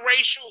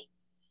interracial,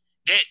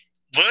 that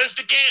runs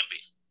the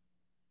gambit.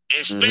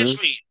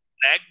 Especially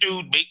black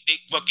dude, big dick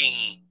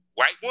fucking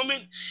white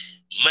woman,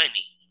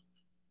 money.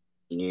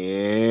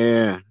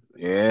 Yeah,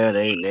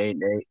 they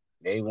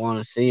want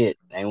to see it.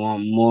 They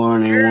want more,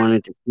 and they want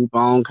it to keep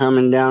on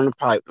coming down the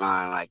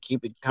pipeline. Like,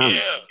 keep it coming.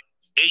 Yeah,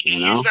 it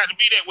used not to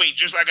be that way.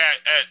 Just like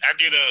I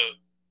did a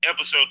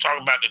episode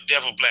talking about the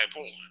death of black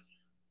porn.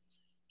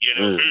 You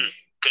know, period.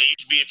 Because it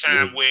used to be a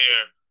time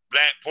where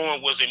black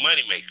porn was a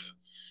moneymaker.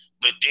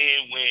 But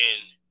then when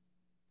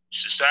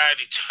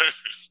society turned,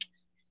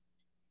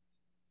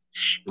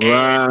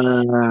 and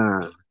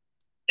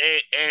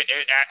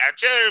I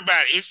tell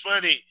everybody, it's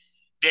funny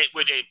that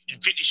with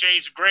 50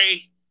 Shades of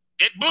Grey,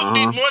 that book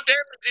did more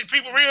damage than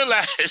people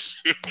realize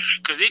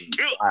because it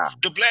killed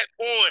the black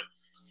porn.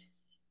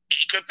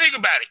 Because think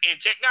about it, in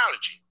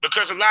technology,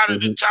 because a lot of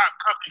the top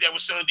companies that were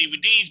selling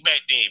DVDs back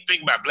then,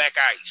 think about Black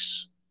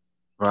Ice.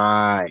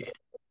 Right.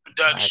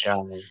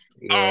 Production.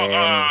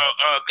 God,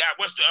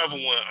 what's the other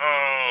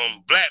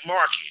one? Black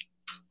Market.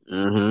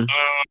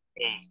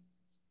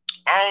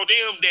 All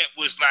them that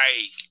was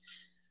like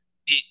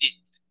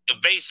the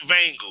Base of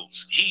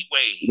Angels,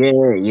 Heatwave.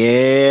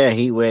 Yeah,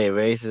 Heatwave,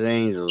 Base of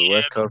Angels,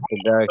 West Coast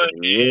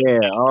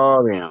Production.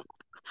 All them.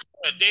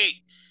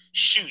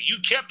 You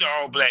kept the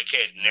all black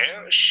cat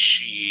now.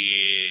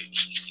 Shit.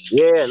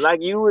 Yeah, like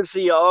you would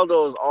see all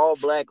those all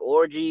black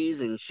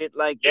orgies and shit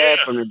like that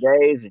from the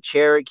days of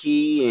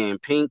Cherokee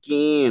and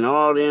Pinky and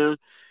all them,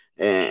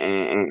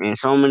 and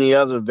so many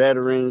other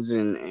veterans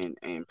and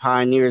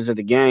pioneers of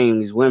the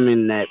game. These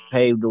women that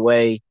paved the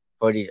way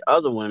for these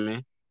other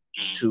women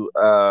to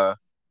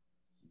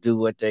do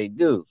what they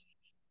do,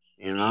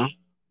 you know.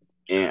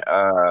 And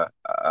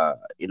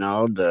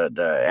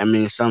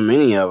so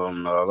many of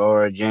them,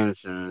 Laura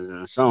Jensens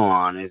and so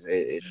on. It's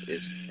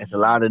a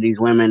lot of these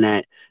women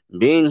that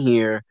been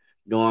here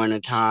during the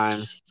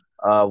times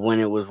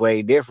when it was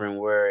way different.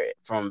 Where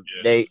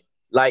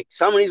like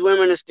some of these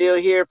women are still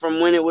here from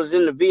when it was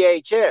in the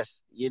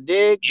VHS. You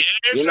dig?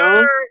 Yes,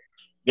 sir.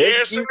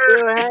 Yes, sir.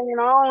 Still hanging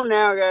on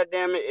now.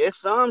 Goddamn it! It's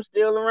some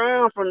still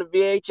around from the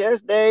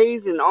VHS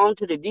days and on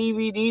to the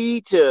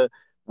DVD to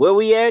where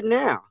we at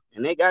now.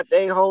 And they got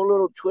their whole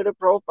little Twitter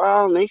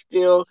profile, and they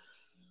still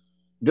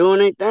doing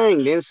their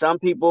thing. Then some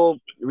people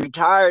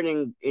retired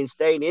and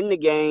stayed in the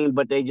game,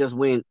 but they just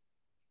went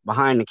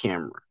behind the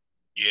camera.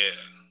 Yeah.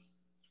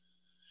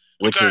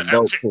 Which is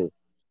dope too.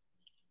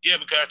 Yeah,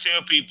 because I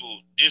tell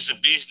people this is a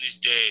business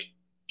that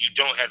you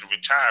don't have to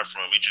retire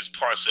from. It's just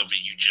parts of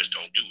it you just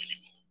don't do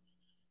anymore.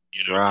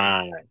 You know,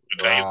 right.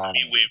 Because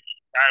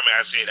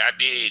I said I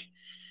did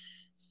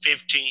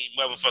 15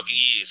 motherfucking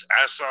years.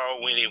 I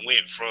saw when it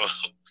went from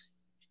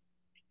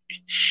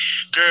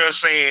girls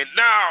saying,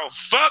 "No,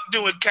 fuck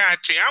doing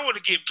content. I want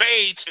to get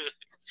paid to.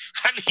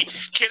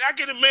 Can I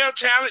get a male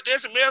talent?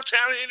 There's a male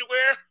talent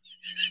anywhere."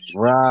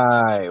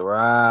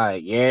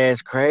 Right. Yeah,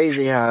 it's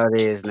crazy how it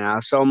is now.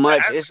 So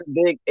much.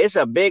 It's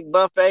a big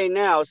buffet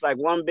now. It's like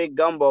one big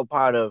gumbo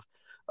pot of,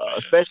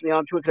 especially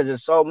on Twitter, because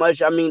it's so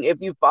much. I mean, if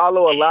you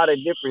follow a lot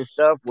of different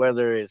stuff,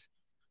 whether it's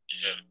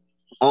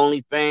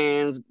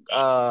OnlyFans,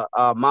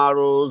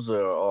 models,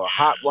 or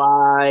hot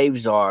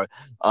wives, or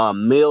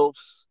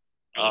milfs,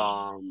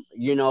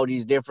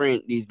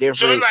 these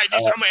So different. like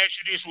this, I'm gonna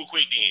ask you this real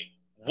quick. Then,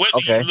 what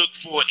do you Okay. look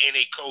for in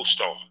a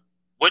co-star?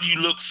 What do you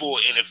look for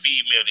in a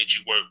female that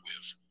you work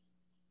with?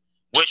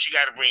 What she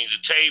got to bring to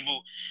the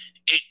table?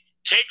 It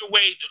take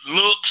away the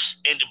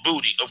looks and the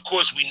booty. Of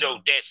course, we know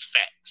that's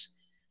facts,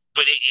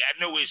 but I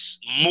know it's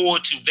more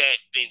to that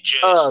than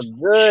A just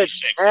good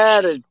she's sexy.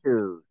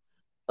 attitude.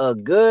 A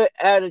good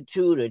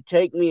attitude to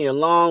take me a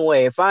long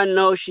way. If I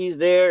know she's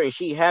there and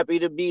she happy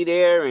to be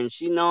there and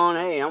she knowing,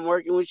 hey, I'm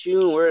working with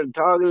you and we're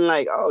talking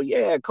like, oh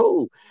yeah,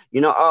 cool.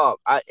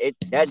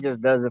 That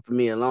just does it for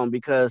me alone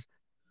because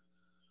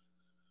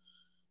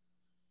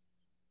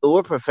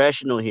we're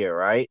professional here,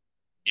 right?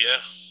 Yeah,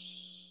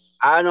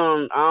 I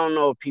don't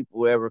know if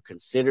people ever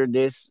consider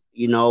this,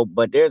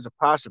 but there's a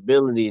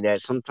possibility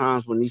that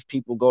sometimes when these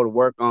people go to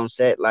work on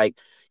set, like,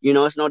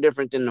 it's no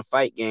different than the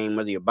fight game,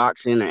 whether you're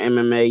boxing or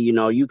MMA,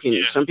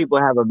 yeah, some people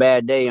have a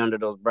bad day under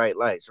those bright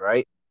lights,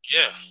 right?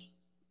 yeah,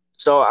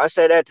 So I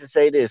say that to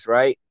say this,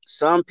 right?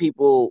 Some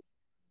people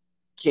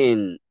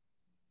can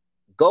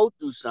go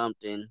through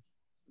something,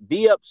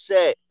 be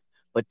upset,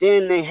 but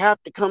then they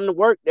have to come to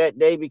work that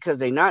day because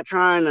they're not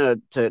trying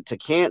to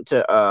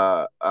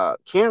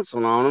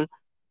cancel on them.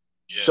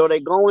 yeah, So they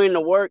go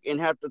into work and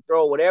have to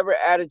throw whatever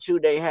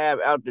attitude they have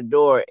out the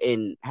door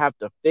and have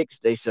to fix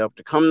themselves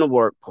to come to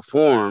work,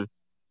 perform,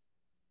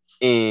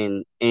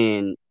 and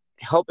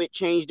help it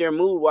change their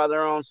mood while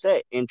they're on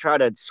set and try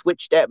to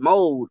switch that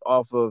mode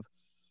off of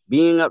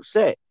being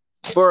upset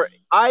for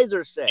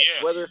either sex,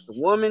 yeah, whether it's the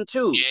woman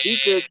too. She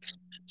could yes,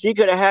 she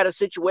could have had a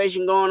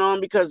situation going on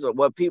because of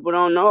what people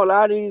don't know. A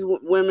lot of these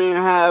women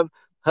have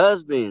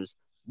husbands,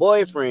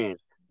 boyfriends,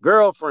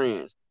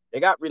 girlfriends. They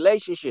got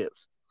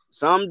relationships.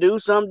 Some do,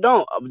 some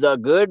don't. The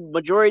good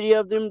majority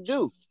of them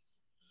do.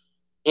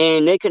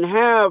 And they can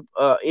have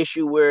a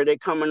issue where they're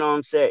coming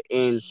on set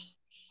and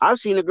I've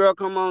seen a girl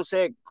come on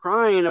set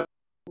crying about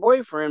her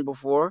boyfriend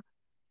before,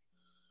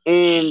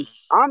 and mm,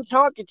 I'm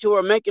talking to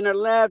her, making her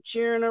laugh,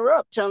 cheering her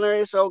up, telling her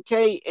it's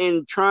okay,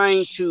 and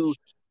trying to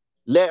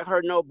let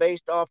her know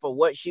based off of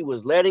what she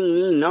was letting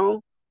me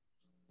know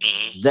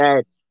mm,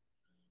 that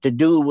the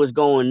dude was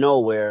going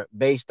nowhere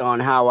based on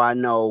how I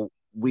know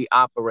we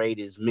operate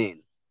as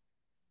men.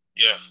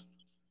 yeah,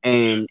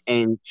 yeah.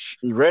 And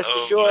rest Oh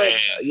assured, man,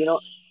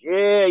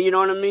 yeah, you know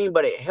what I mean.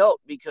 But it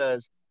helped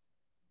because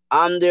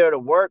I'm there to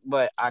work,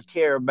 but I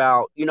care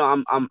about,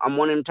 I'm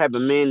one of them type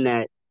of men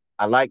that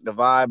I like the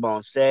vibe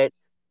on set.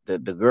 The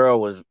girl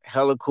was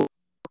hella cool,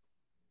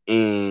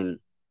 and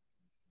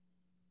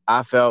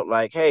I felt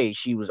like, hey,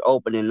 she was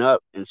opening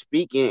up and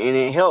speaking, and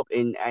it helped.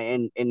 And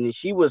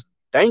she was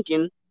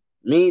thanking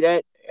me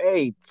that,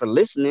 hey, for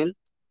listening,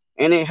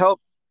 and it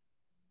helped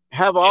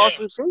have an yeah,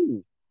 awesome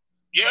scene.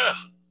 yeah.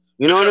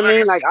 You know what I Because like I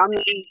mean? Like,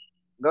 said,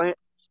 go ahead.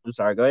 I'm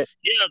sorry. Go ahead.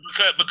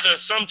 yeah,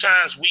 because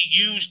sometimes we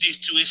use this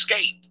to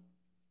escape.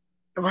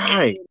 And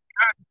Right.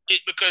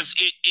 because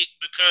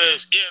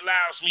it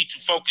allows me to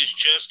focus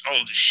just on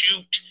the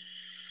shoot,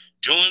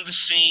 doing the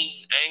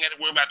scene. I ain't got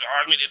to worry about the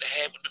argument that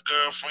I had with the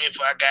girlfriend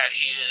before I got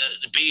here,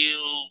 the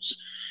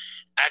bills.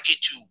 I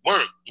get to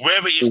work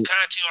wherever it's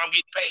content. I'm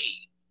getting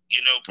paid.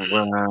 You know.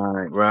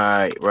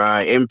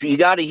 Right. And you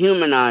got to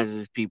humanize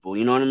these people.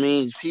 You know what I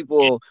mean? These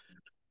people,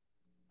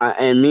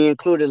 and me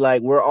included,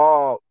 like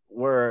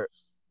we're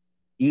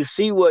you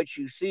see what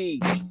you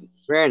see.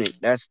 Granted,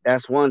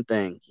 that's one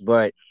thing,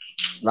 but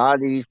a lot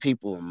of these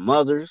people are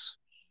mothers.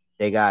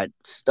 They got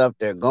stuff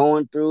they're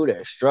going through.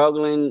 They're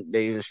struggling.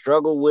 They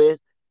struggle with.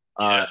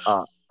 Yeah,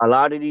 A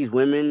lot of these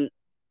women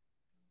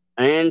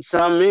and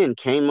some men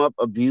came up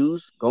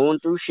abused, going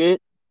through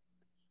shit.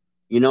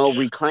 yeah,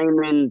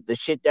 Reclaiming the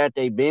shit that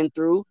they've been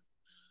through.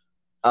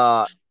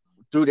 Uh,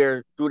 through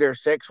their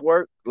sex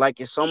work. Like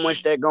it's so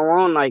much that go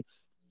on. Like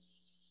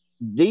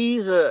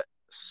these are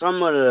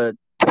some of the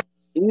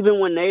even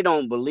when they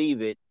don't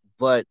believe it,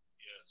 but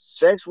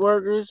sex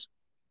workers,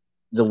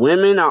 the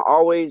women, I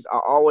always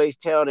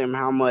tell them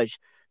how much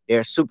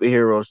they're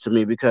superheroes to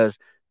me because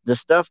the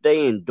stuff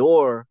they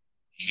endure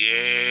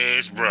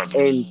yes, brother.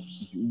 and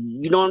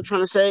you know what I'm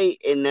trying to say,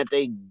 and that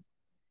they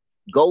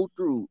go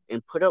through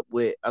and put up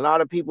with. A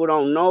lot of people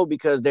don't know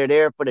because they're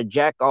there for the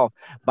jack off,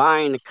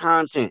 buying the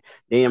content.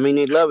 They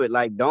love it.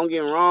 Like, don't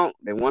get me wrong,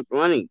 they want the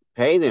money.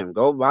 Pay them.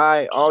 Go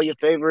buy all your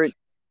favorite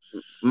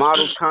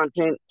models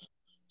content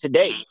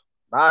today. Mhm.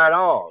 Buy it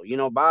all.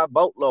 Buy a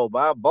boatload,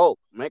 buy a bulk.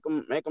 Make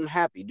them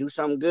happy. Do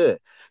something good.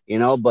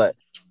 But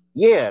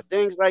Yeah,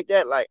 things like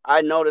that. Like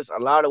I notice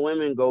a lot of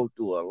women go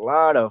through a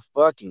lot of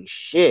fucking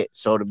shit.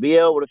 So to be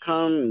able to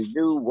come and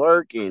do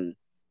work and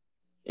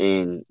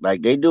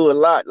like they do a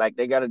lot, like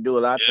they got to do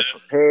a lot to Yeah.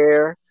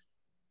 prepare.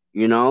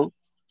 You know,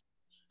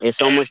 there's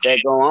so And much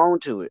that go on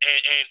to it.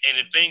 and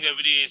the thing of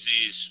it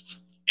is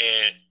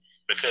and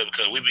because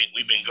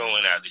we've been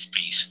going out this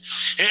piece.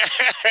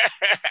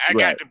 I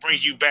got Right. to bring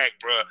you back,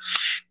 bro.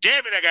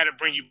 Damn it, I got to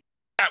bring you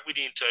back. We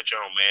didn't touch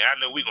on, man. I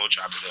know we're gonna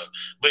chop it up,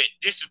 but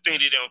this is the thing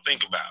they don't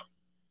think about.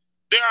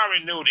 They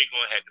already know they're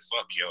gonna have to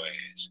fuck your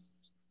ass.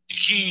 The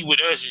key with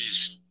us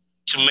is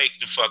to make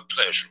the fuck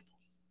pleasurable.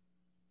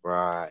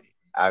 Right.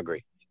 I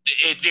agree.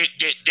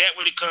 That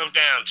what it comes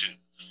down to,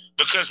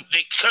 because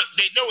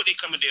they know what they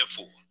coming there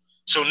for.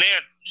 So now,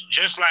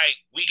 just like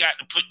we got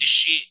to put the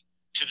shit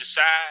to the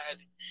side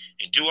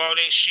and do all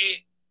that shit,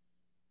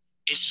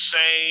 it's the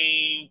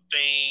same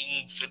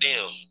thing for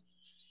them.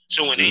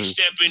 So when they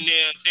step in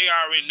there, they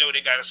already know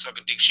they got to suck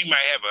a dick. She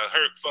might have a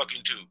hurt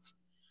fucking tooth.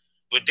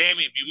 But damn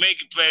it, if you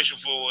make it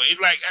pleasurable, it's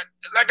like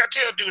I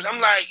tell dudes, I'm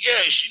like,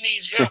 yeah, she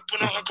needs help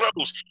putting on her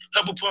clothes.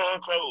 Help her put on her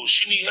clothes.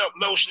 She need help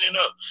lotioning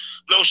up.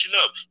 Lotion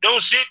up.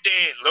 Don't sit there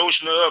and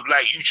lotion her up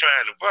like you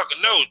trying to fuck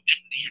her. No,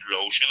 you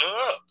lotion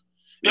her up.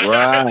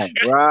 Right.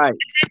 Right.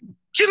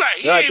 She like,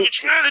 he Right. ain't even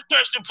trying to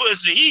touch the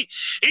pussy.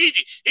 He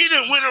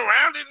done went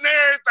around it and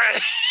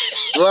everything.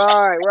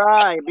 Right.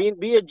 Right.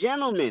 Be a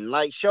gentleman.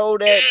 Like show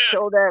Yeah,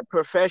 that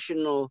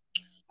professional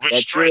that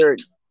you're.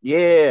 restraint.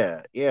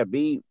 Yeah.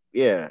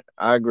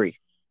 I agree.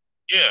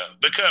 Yeah,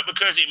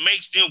 because it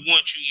makes them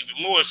want you even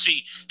more.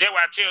 See, that's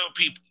why I tell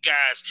people,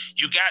 guys,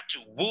 you got to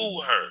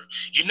woo her.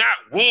 You're not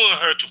wooing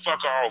her to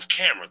fuck her off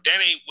camera. That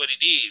ain't what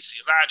it is.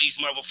 See, a lot of these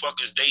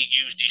motherfuckers, they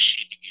use this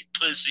shit to get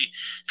pussy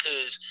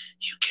because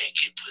you can't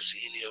get pussy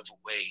any other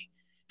way.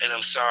 And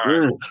I'm sorry,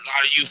 Mm, a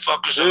lot of you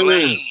fuckers are mm,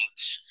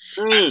 lames. I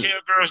mm,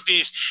 tell girls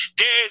this: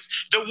 there's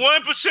the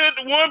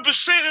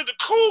 1% of the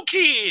cool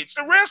kids.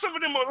 The rest of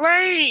them are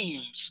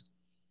lames.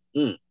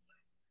 mm.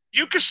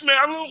 You can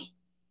smell them.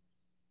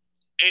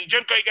 And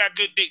just because he got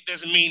good dick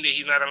doesn't mean that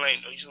he's not a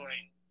lame. No, he's a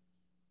lame.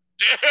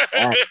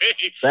 Fact.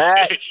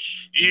 Fact.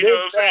 You know Big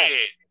what I'm fact.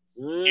 saying?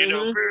 You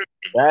know,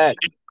 Mm-hmm. Fact.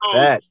 so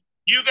Fact.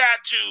 you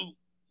got to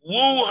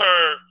woo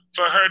her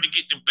for her to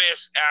get the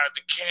best out of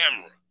the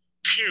camera.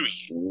 Period.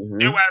 That's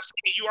Mm-hmm. why I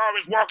say you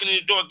always walking in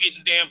the door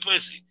getting damn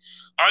pussy.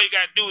 All you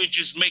got to do is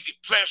just make it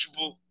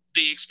pleasurable,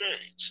 the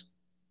experience.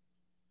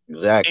 And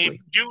if Exactly. you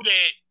do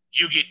that,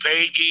 you get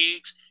paid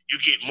gigs, you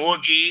get more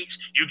gigs,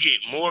 you get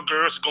more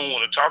girls going to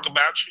want to talk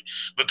about you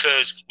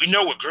because we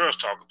know what girls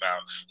talk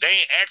about. They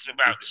ain't asking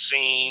about the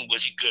scene.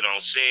 Was he good on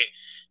set?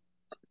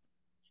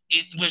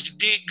 Was the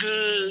dick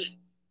good?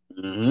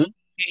 Mm-hmm.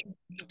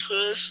 The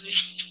pussy.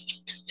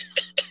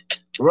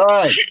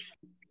 Right.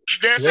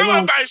 Now, They're somebody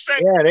gonna. might say,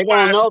 Yeah, they're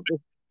gonna why know.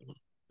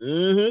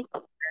 Mm-hmm.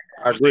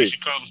 I agree.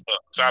 conversation comes up.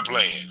 Stop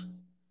playing.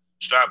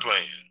 Stop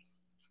playing.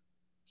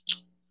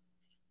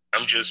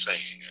 I'm just saying.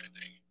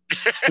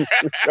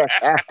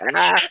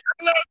 I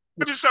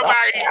love somebody.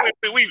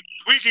 We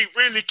can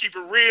really keep it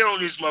real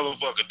on this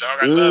motherfucker, dog.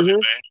 I love it, Mm-hmm.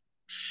 man.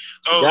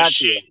 Oh Got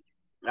shit.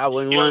 to. I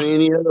wouldn't Yo, want it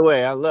any other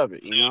way. I love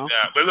it. You no know.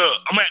 doubt. But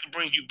look, I'm gonna have to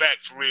bring you back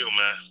for real,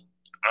 man.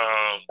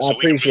 I So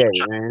we can really appreciate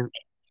try it, man. and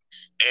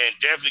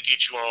definitely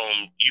get you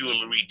on you and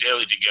Marie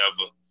Daly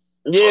together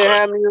for Yeah, her.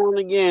 have me on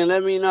again.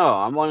 Let me know.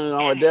 I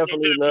would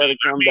definitely love Definitely. to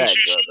I come mean, back,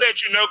 she brother.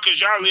 let you know because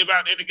y'all live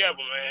out there together,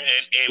 man.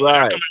 And when I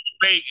come Right. out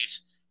to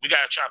Vegas, we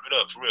gotta chop it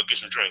up for real. Get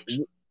some drinks.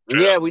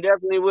 Straight Yeah, up. we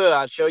definitely will.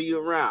 I'll show you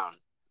around.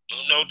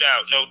 No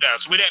doubt, no doubt.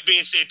 So with that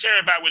being said, tell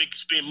everybody where they can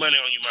spend money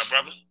on you, my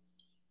brother.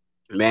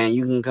 Man,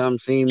 you can come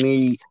see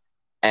me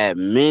at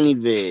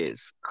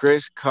Minivids,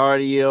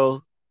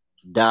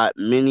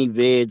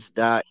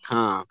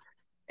 chriscardio.minivids.com,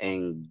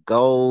 and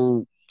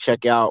go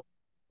check out.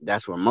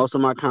 That's where most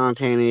of my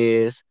content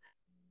is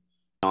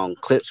on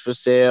Clips for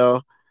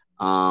Sale.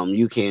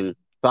 You can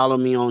follow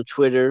me on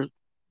Twitter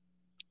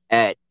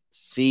at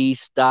C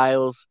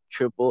Styles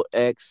Triple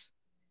X.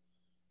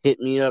 Hit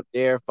me up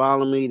there,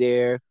 follow me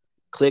there.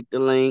 Click the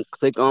link,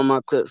 click on my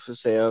Clips for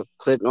Sale,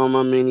 click on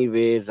my mini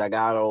vids. I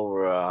got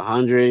over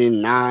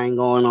 109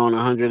 going on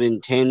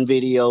 110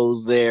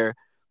 videos there.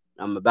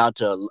 I'm about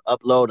to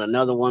upload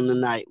another one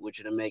tonight, which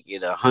will make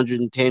it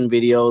 110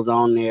 videos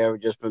on there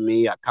just for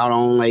me. I caught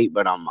on late,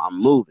 but I'm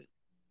moving.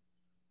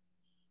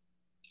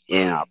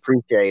 And I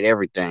appreciate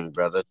everything,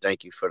 brother.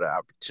 Thank you for the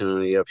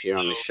opportunity up here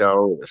on the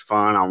show. It was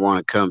fun. I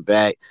want to come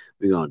back.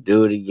 We're gonna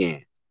do it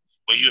again.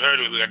 Well, you heard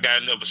it. I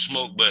got another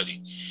smoke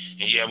buddy.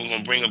 And yeah, we're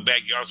gonna bring him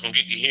back. Y'all gonna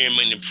get to hear him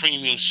in the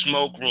premium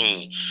smoke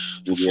room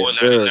for Yes, $4.99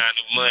 sir.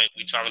 a month.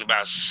 We're talking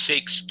about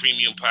 6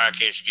 premium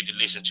podcasts you get to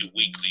listen to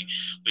weekly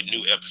with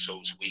new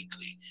episodes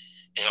weekly.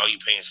 And all you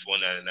paying is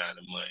 $4.99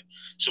 a month.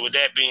 So with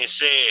that being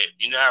said,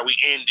 you know how we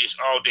end this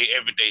all day,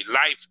 every day.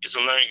 Life is a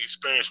learning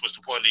experience. What's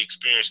the point of the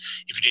experience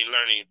if you didn't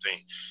learn anything?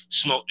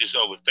 Smoke this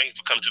over. Thanks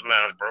for coming to the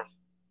lounge, bro.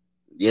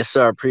 Yes,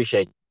 sir.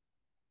 Appreciate you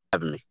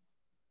having me.